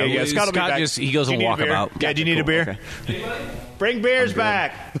 Yeah. Go ahead. Yeah. Scott will be back. He goes and walk about. Yeah. Do you need a beer? Okay. Bring beers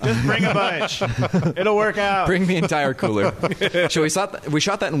back. Just bring a bunch. It'll work out. Bring the entire cooler. So we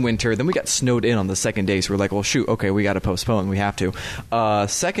shot that in winter. Then we got snowed in on the second day. So we're like, well, shoot. Okay, we got to postpone. We have to.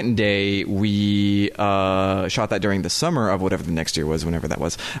 Second day, we shot that during the summer of whatever the next year was, whenever that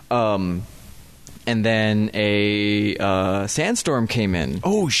was. And then a sandstorm came in.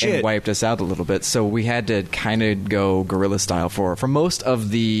 Oh, shit. And wiped us out a little bit. So we had to kind of go guerrilla style for most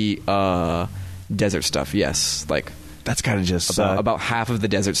of the desert stuff. Yes, like. That's kind of just about half of the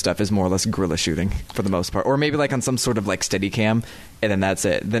desert stuff is more or less guerrilla shooting for the most part, or maybe like on some sort of like steady cam, and then that's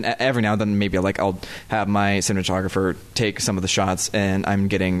it. Then every now and then maybe like I'll have my cinematographer take some of the shots, and I'm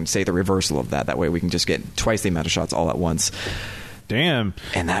getting, say, the reversal of that. That way we can just get twice the amount of shots all at once. Damn.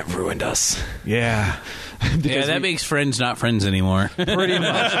 And that ruined us. Yeah. Yeah, that makes friends not friends anymore. Pretty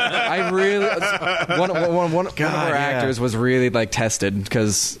much. I really one of our actors was really like tested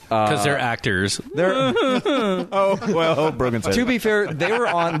because they're actors. Broken said. To be fair, they were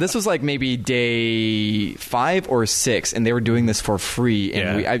on. This was like maybe day 5 or 6, and they were doing this for free.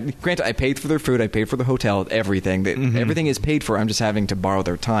 And granted, I paid for their food, I paid for the hotel, everything. Everything is paid for. I'm just having to borrow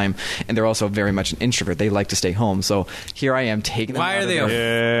their time, and they're also very much an introvert. They like to stay home. So here I am taking them. Why are they?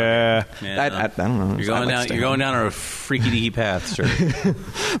 Yeah. I don't know. You're going down a freaky deaky path, sir.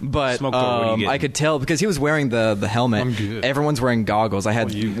 But I could tell because he was wearing the helmet. Everyone's wearing goggles. I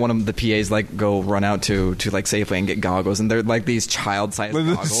had one of the PAs like go run out to like Safeway and get goggles, and they're like these child-sized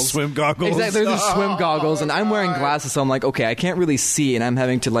goggles, swim goggles. Exactly, they're these swim goggles, and I'm wearing glasses, so I'm like, okay, I can't really see, and I'm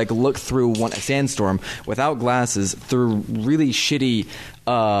having to like look through a sandstorm without glasses through really shitty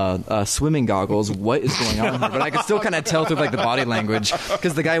swimming goggles. What is going on here? But I could still kind of tell through like the body language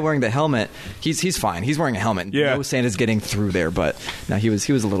because the guy wearing the helmet, he's fine. He's wearing a helmet. Yeah. No sand is getting through there, but no, he was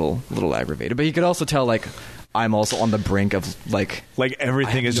a little aggravated. But you could also tell like I'm also on the brink of like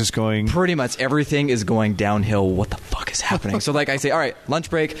everything is just going. Pretty much everything is going downhill. What the fuck is happening? So like I say, all right, lunch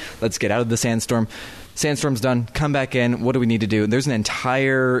break. Let's get out of the sandstorm. Sandstorm's done. Come back in. What do we need to do? There's an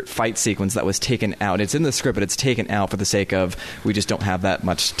entire fight sequence that was taken out. It's in the script, but it's taken out for the sake of we just don't have that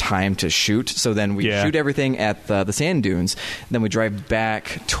much time to shoot. So then we shoot everything at the sand dunes. Then we drive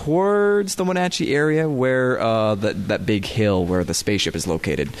back towards the Wenatchee area where that big hill where the spaceship is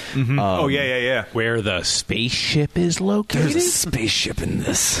located. Yeah. Where the spaceship is located? There's a spaceship in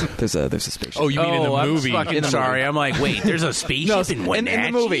this. There's a spaceship. Oh, you mean in the movie? I'm sorry. I'm like, wait, there's a spaceship in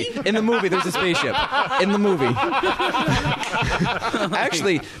Wenatchee? In the movie, there's a spaceship. In the movie.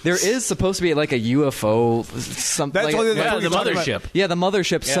 Actually, there is supposed to be like a UFO, something like the mothership. Yeah, the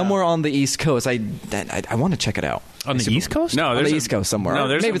mothership somewhere on the East Coast. I want to check it out. On the East Coast? No, on the East Coast somewhere. No,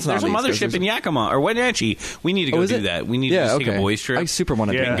 there's a mothership in Yakima or Wenatchee. We need to go do that. We need to just take a boys trip. I super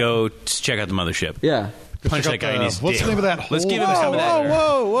want to and go check out the mothership. Yeah. Punch that guy in his dick. What's the name of that hole? Let's give him some of that.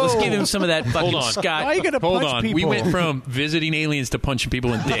 Whoa. Let's give him some of that fucking Hold on. Scott. Why are you gonna punch people? We went from visiting aliens to punching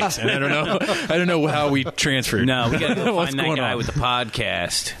people in dicks, and I don't know how we transferred. No, we got to go find that guy with the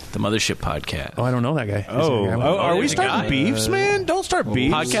podcast, the Mothership podcast. Oh, I don't know that guy. Are we starting beefs, man? Don't start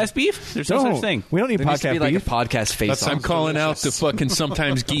beefs. Podcast beef? There's no such thing. We don't need There needs to podcast be like beef. a podcast face. I'm calling out the fucking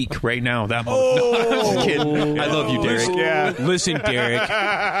Sometimes Geek right now. That I'm just kidding. I love you, Derek. Yeah. Listen,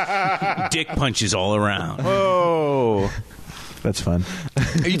 Derek. Dick punches all around. Oh. That's fun.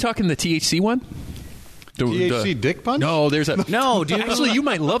 Are you talking the THC one? THC dick punch? No, there's a No, dude. Actually, you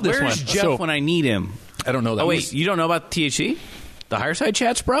might love this one. Where's Jeff So, when I need him? I don't know that. Oh, wait. You don't know about THC? The higher side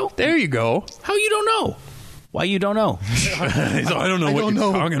chats, bro? There you go. How you don't know? Why you don't know? I don't know what you're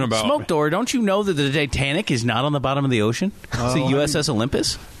talking about. Smoke door, don't you know that the Titanic is not on the bottom of the ocean? It's the USS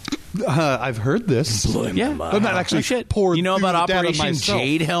Olympus. I've heard this. Yeah, I'm not actually shit. poured You know through about the data Operation myself.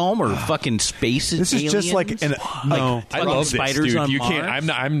 Jade Helm or fucking space? This is just like an no. I love spiders this, dude. on You Mars? can't.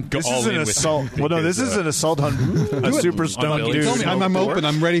 I'm this all is an in with assault. Well, no, this is an assault on a super stoned Billy. dude. Tell me I'm open.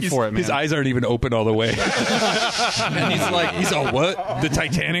 I'm ready for it, man. His eyes aren't even open all the way. And he's all, what? The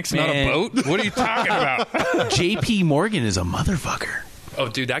Titanic's not a boat? What are you talking about? J.P. Morgan is a motherfucker. Oh,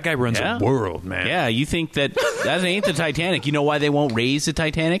 dude, that guy runs Yeah. a world, man. Yeah, you think that ain't the Titanic. You know why they won't raise the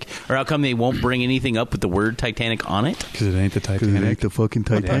Titanic? Or how come they won't bring anything up with the word Titanic on it? Because it ain't the Titanic. It ain't the fucking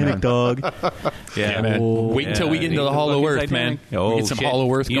Titanic, dog. Yeah, man. Wait until we get into the Hollow Earth, man. Oh, Get some shit.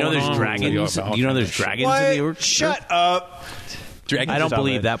 Hollow Earth You know going there's on. dragons. You know there's dragons in the Earth. Shut up. I don't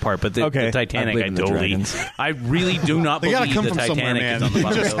believe that part, but the Titanic, believe I in the totally. dragons. I really do not They believe gotta come the from somewhere, Titanic man. is on the It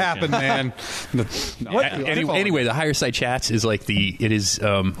bottom just of the happened, man. Anyway, the Higher Side Chats is like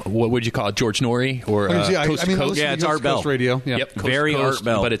what would you call it? George Norrie or Coast to Coast? Yeah, it's Art Bell. Coast Radio. Yeah. Yep, Coast Very to Coast, Art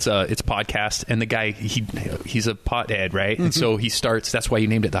Bell. but it's a podcast, and the guy he's a pothead, right? And so he starts. That's why he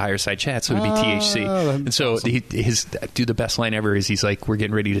named it the Higher Side Chat, so it'd be THC. And so his the best line ever is he's like, "We're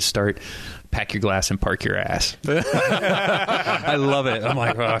getting ready to start. Pack your glass and park your ass." I love it. I'm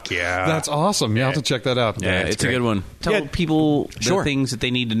like, fuck yeah. That's awesome. Yeah, I'll have to check that out. Yeah, it's a good one. Tell people the things that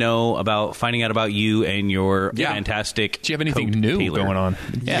they need to know about finding out about you and your fantastic. Do you have anything coat new tailor. going on?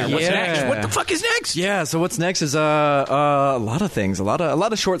 Yeah, what's next? What the fuck is next? Yeah, so what's next is a lot of things, a lot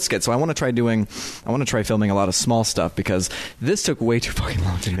of short skits. So I want to try filming a lot of small stuff because this took way too fucking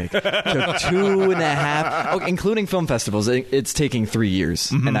long to make. It took 2.5, including film festivals. It's taking 3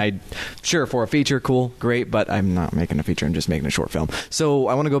 years, and sure for a feature, cool, great, but I'm not making a feature. I'm just making a short film. So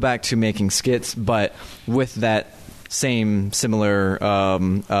I want to go back to making skits, but with that similar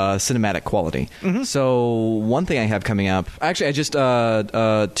cinematic quality. So one thing I have coming up, actually, I just 2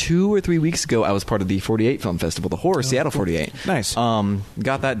 or 3 weeks ago, I was part of the 48 Film Festival, the horror Seattle 48. Nice.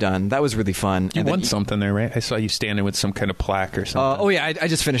 Got that done. That was really fun. You won something there, right? I saw you standing with some kind of plaque or something. Oh yeah, I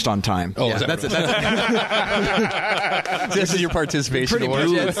just finished on time. Oh, yeah, is that that's it. This is your participation Pretty award.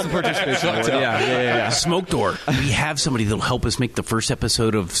 much, yeah, it's the participation award. Yeah. Smoke Door. We have somebody that'll help us make the first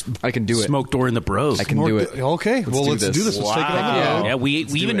episode of I can do it. Smoke Door and the Bros. I can do it. Okay, well, let's do this. Let's take it on the road. Yeah, we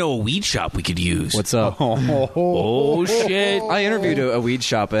even know a weed shop we could use. What's up? Oh shit! I interviewed a weed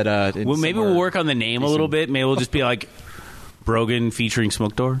shop at. Well, maybe we'll work on the name a little bit. Maybe we'll just be like Brogan featuring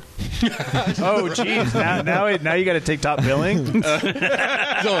Smoke Door. Oh, jeez. Now you got to take top billing?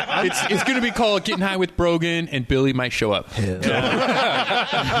 So it's going to be called Getting High with Brogan, and Billy might show up.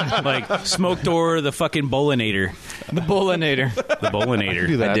 Like Smoke Door, the fucking Bolinator. The Bolinator. The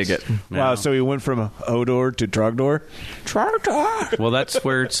Bolinator. I dig it. Wow, so he went from Odor to Trogdor? Trogdor! Well, that's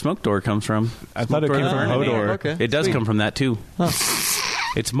where Smoke Door comes from. I thought it came from Hodor. Okay. It does come from that, too.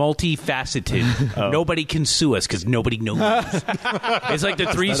 It's multifaceted. Nobody can sue us because nobody knows. It's like the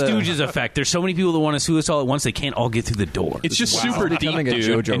Three Stooges effect. There's so many people that want to sue us all at once, they can't all get through the door. It's just super deep, Becoming a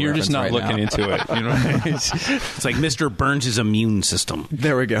dude, JoJo and you're just not reference looking right into it. You know, It's like Mr. Burns' immune system.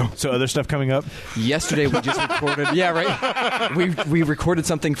 There we go. So other stuff coming up? Yesterday we just recorded. Yeah, right. We recorded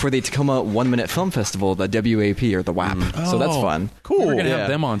something for the Tacoma 1 Minute Film Festival, the WAP or the WAP. So that's fun. Cool. We were going to Yeah. have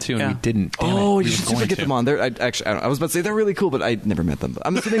them on too, and Yeah. we didn't. Damn Oh, it. you We should were going get to. them on. I was about to say they're really cool, but I never met them.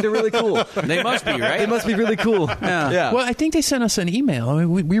 I'm assuming they're really cool. They must be, right? They must be really cool. Yeah. Well, I think they sent us an email. I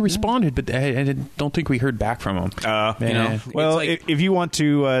mean, we responded, but I don't think we heard back from them. You know, Well, it's like- if you want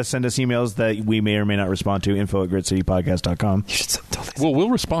to send us emails that we may or may not respond to, info@gritcitypodcast.com. Well, we'll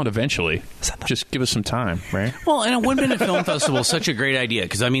respond eventually. Just give us some time, right? Well, and a 1 minute film festival is such a great idea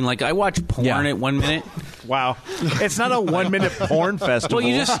because I mean, like, I watch porn at 1 minute. Wow. It's not a 1 minute porn festival. Well,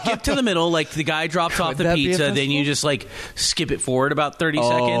 you just skip to the middle, like the guy drops off the that be a pizza, then festival? you just like skip it forward about 30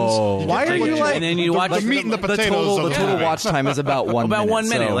 seconds. Why are you like... And then you watch the meat and the potatoes The of total the watch time is about 1 minute. about 1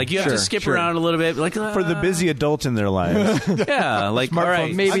 minute. so, Like you have to skip around a little bit, like for the busy adults in their lives. yeah, like all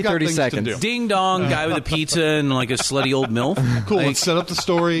right, Maybe I've got 30 things to seconds. do. ding dong, guy with a pizza and like a slutty old milf. Cool. Like, Let's set up the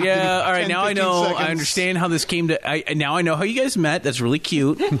story. Give yeah, me all right. 10, Now I 15 know. seconds. I understand how this came to. Now I know how you guys met. That's really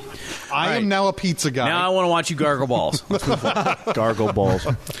cute. I am now a pizza guy. Now I want to watch you gargle balls. Gargle balls.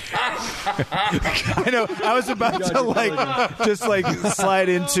 I know. I was about to just slide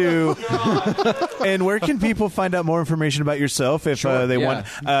into. And where can people find out more information about yourself if they want?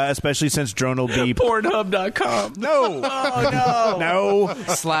 Especially since Drone will be Pornhub.com. no, no.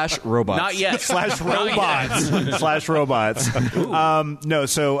 /robots. Not yet. /robots /robots. No,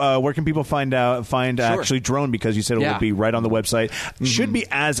 so where can people find actually Drone, because you said it will be right on the website. Should be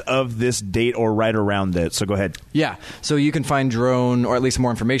as of this date or right around it. So go ahead. Yeah, so you can find Drone, or at least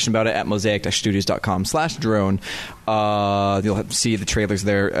more information about it, at mosaic-studios.com/drone. You'll see the trailers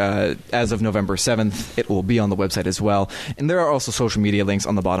there. As of November 7th, it will be on the website as well. And there are also social media links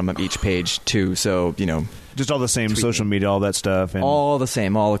on the bottom of each page, too. So, just all the same social media, all that stuff. And all the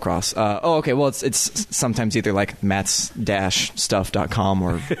same, all across. Okay. Well, it's sometimes either like mats-stuff.com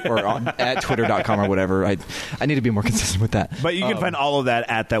or at twitter.com or whatever. I need to be more consistent with that. But you can find all of that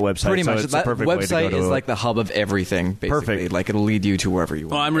at that website. Pretty much. So it's that a perfect way to go website to is like the hub of everything, basically. Perfect. Like, it'll lead you to wherever you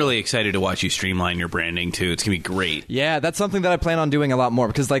want. Well, I'm really excited to watch you streamline your branding, too. It's going to be great. Yeah, that's something that I plan on doing a lot more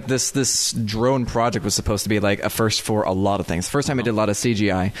because, like, this drone project was supposed to be, like, a first for a lot of things. First time I did a lot of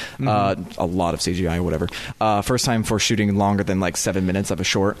CGI, a lot of CGI or whatever. First time for shooting longer than, like, 7 minutes of a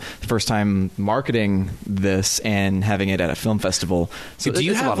short. First time marketing this and having it at a film festival. So do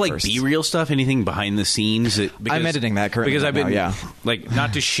you have, like, B-reel stuff, anything behind the scenes? I'm editing that currently. Because I've been, now, like,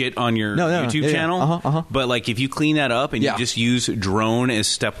 not to shit on your YouTube yeah, channel, but, like, if you clean that up and you just use drone as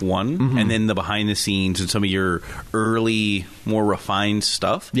step one, and then the behind the scenes and some of your early, more refined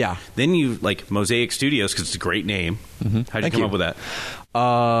stuff, then you, like, Mosaic Studios, because it's a great name. How'd you come up with that?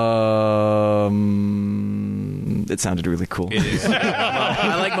 It sounded really cool. It is.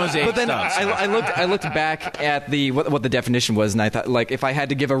 I like Mosaic but then stuff. I looked back at what the definition was, and I thought, like, if I had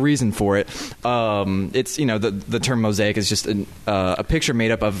to give a reason for it, it's the term mosaic is just a picture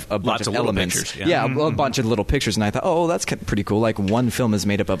made up of a bunch of elements. Pictures, a bunch of little pictures, and I thought, oh, that's pretty cool. Like, one film is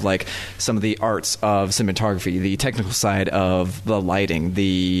made up of, like, some of the arts of cinematography, the technical side of the lighting,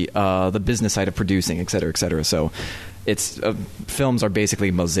 the business side of producing, et cetera, et cetera. So. It's films are basically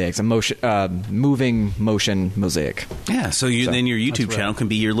mosaics, a moving motion mosaic. Yeah, so then your YouTube channel can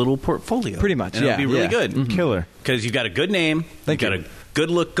be your little portfolio. Pretty much, and it'll be really good. Killer. Because you've got a good name, you've got a good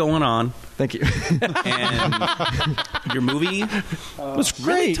look going on. Thank you. And your movie was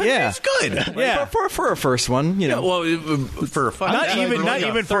great. It's good. Yeah, for a first one, for a fun. Not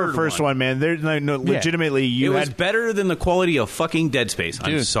even for a first one, man. There's legitimately it was better than the quality of fucking Dead Space.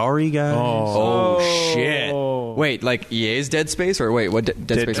 Dude. I'm sorry, guys. Oh shit. Wait, like EA's Dead Space or what?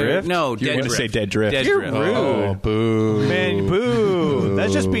 Dead Space Drift? No, you're going to say Dead Drift. You're rude. Oh, boo. Man, boo.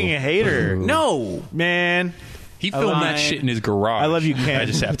 That's just being a hater. No. Man. He filmed that shit in his garage. I love you, Ken. I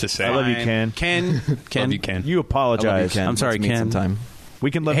just have to say. I love you, Ken. Ken. Love you, Ken. You apologize. I love you, Ken. I'm sorry, Let's meet Ken. sometime.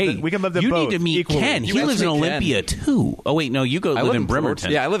 We can love them both. You need to meet equally. Ken. He lives in Olympia, too. Oh, wait, no, you live in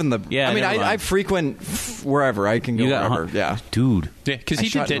Bremerton. Yeah, I live in the... Yeah, I mean, I frequent wherever. I can go wherever. Yeah. Dude. Yeah, because he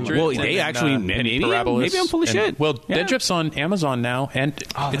did Dead Drift. Well, they actually... maybe I'm full of shit. Well, Dead Drift's on Amazon now, and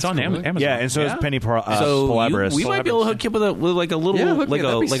it's on Amazon. Yeah, and so is Penny Polaris. We might be able to hook you up with like a little...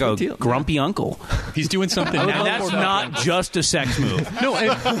 like a grumpy uncle. He's doing something now. That's not just a sex move. No,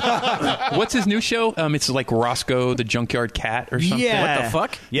 what's his new show? It's like Roscoe the Junkyard Cat or something. Yeah. What the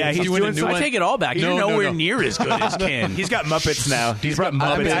fuck? Yeah, he's doing a new one. I take it all back. You're nowhere near as good as Ken. He's got Muppets now. He's brought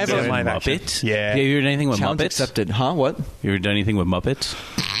Muppets. I have into live action. Muppets? Yeah. Have you ever done anything with Challenge Muppets? accepted. Huh? What? You ever done anything with Muppets?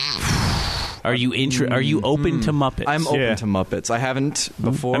 Are you open to Muppets? I'm open to Muppets. I haven't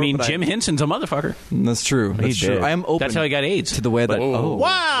before. I mean, Jim Henson's a motherfucker. That's true. That's true. I am open. That's how he got AIDS. To the way that.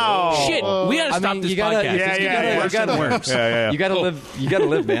 Wow! Shit! We gotta stop this podcast. You gotta live. You gotta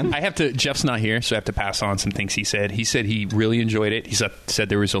live, man. I have to. Jeff's not here, so I have to pass on some things he said. He said he really enjoyed it. He said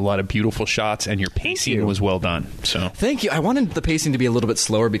there was a lot of beautiful shots, and your pacing was well done. So thank you. I wanted the pacing to be a little bit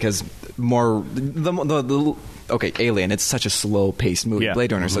slower because more the okay, Alien, it's such a slow-paced movie. Yeah.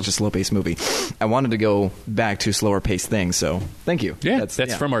 Blade Runner is such a slow-paced movie. I wanted to go back to slower-paced things, so thank you. Yeah,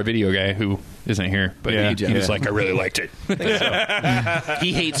 that's from our video guy who isn't here, but he was like, I really liked it.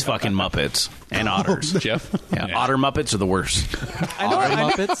 He hates fucking Muppets and otters. Jeff? Yeah, otter Muppets are the worst. Otter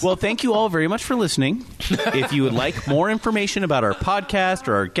Muppets? Well, thank you all very much for listening. If you would like more information about our podcast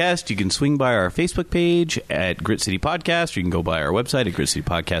or our guest, you can swing by our Facebook page at Grit City Podcast, or you can go by our website at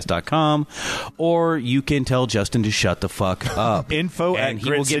gritcitypodcast.com, or you can tell Justin to shut the fuck up. Info and at he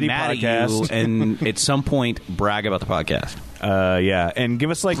will get mad at you and at some point brag about the podcast. Yeah, and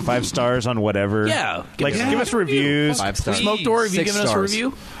give us like 5 stars on whatever. Yeah, give us reviews. 5 stars. Smoke Door, have you given us a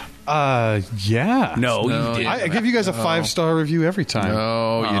review? Yeah. No, you didn't. I give you guys a 5-star review every time.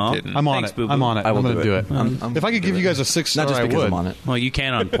 No, you didn't. I'm on Thanks, it. Boo-Boo. I'm on it. I'm going to do it. If I could give you guys a 6-star, Not just because I would. I'm on it. Well, you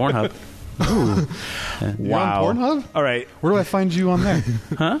can on Pornhub. You're on Pornhub? All right. Where do I find you on there?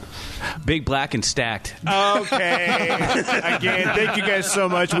 Huh? Big, Black, and Stacked. Okay. Again, thank you guys so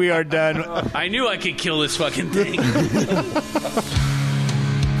much. We are done. I knew I could kill this fucking thing.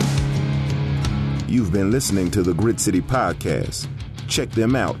 You've been listening to the Grit City Podcast. Check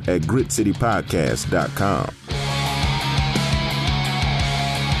them out at gritcitypodcast.com.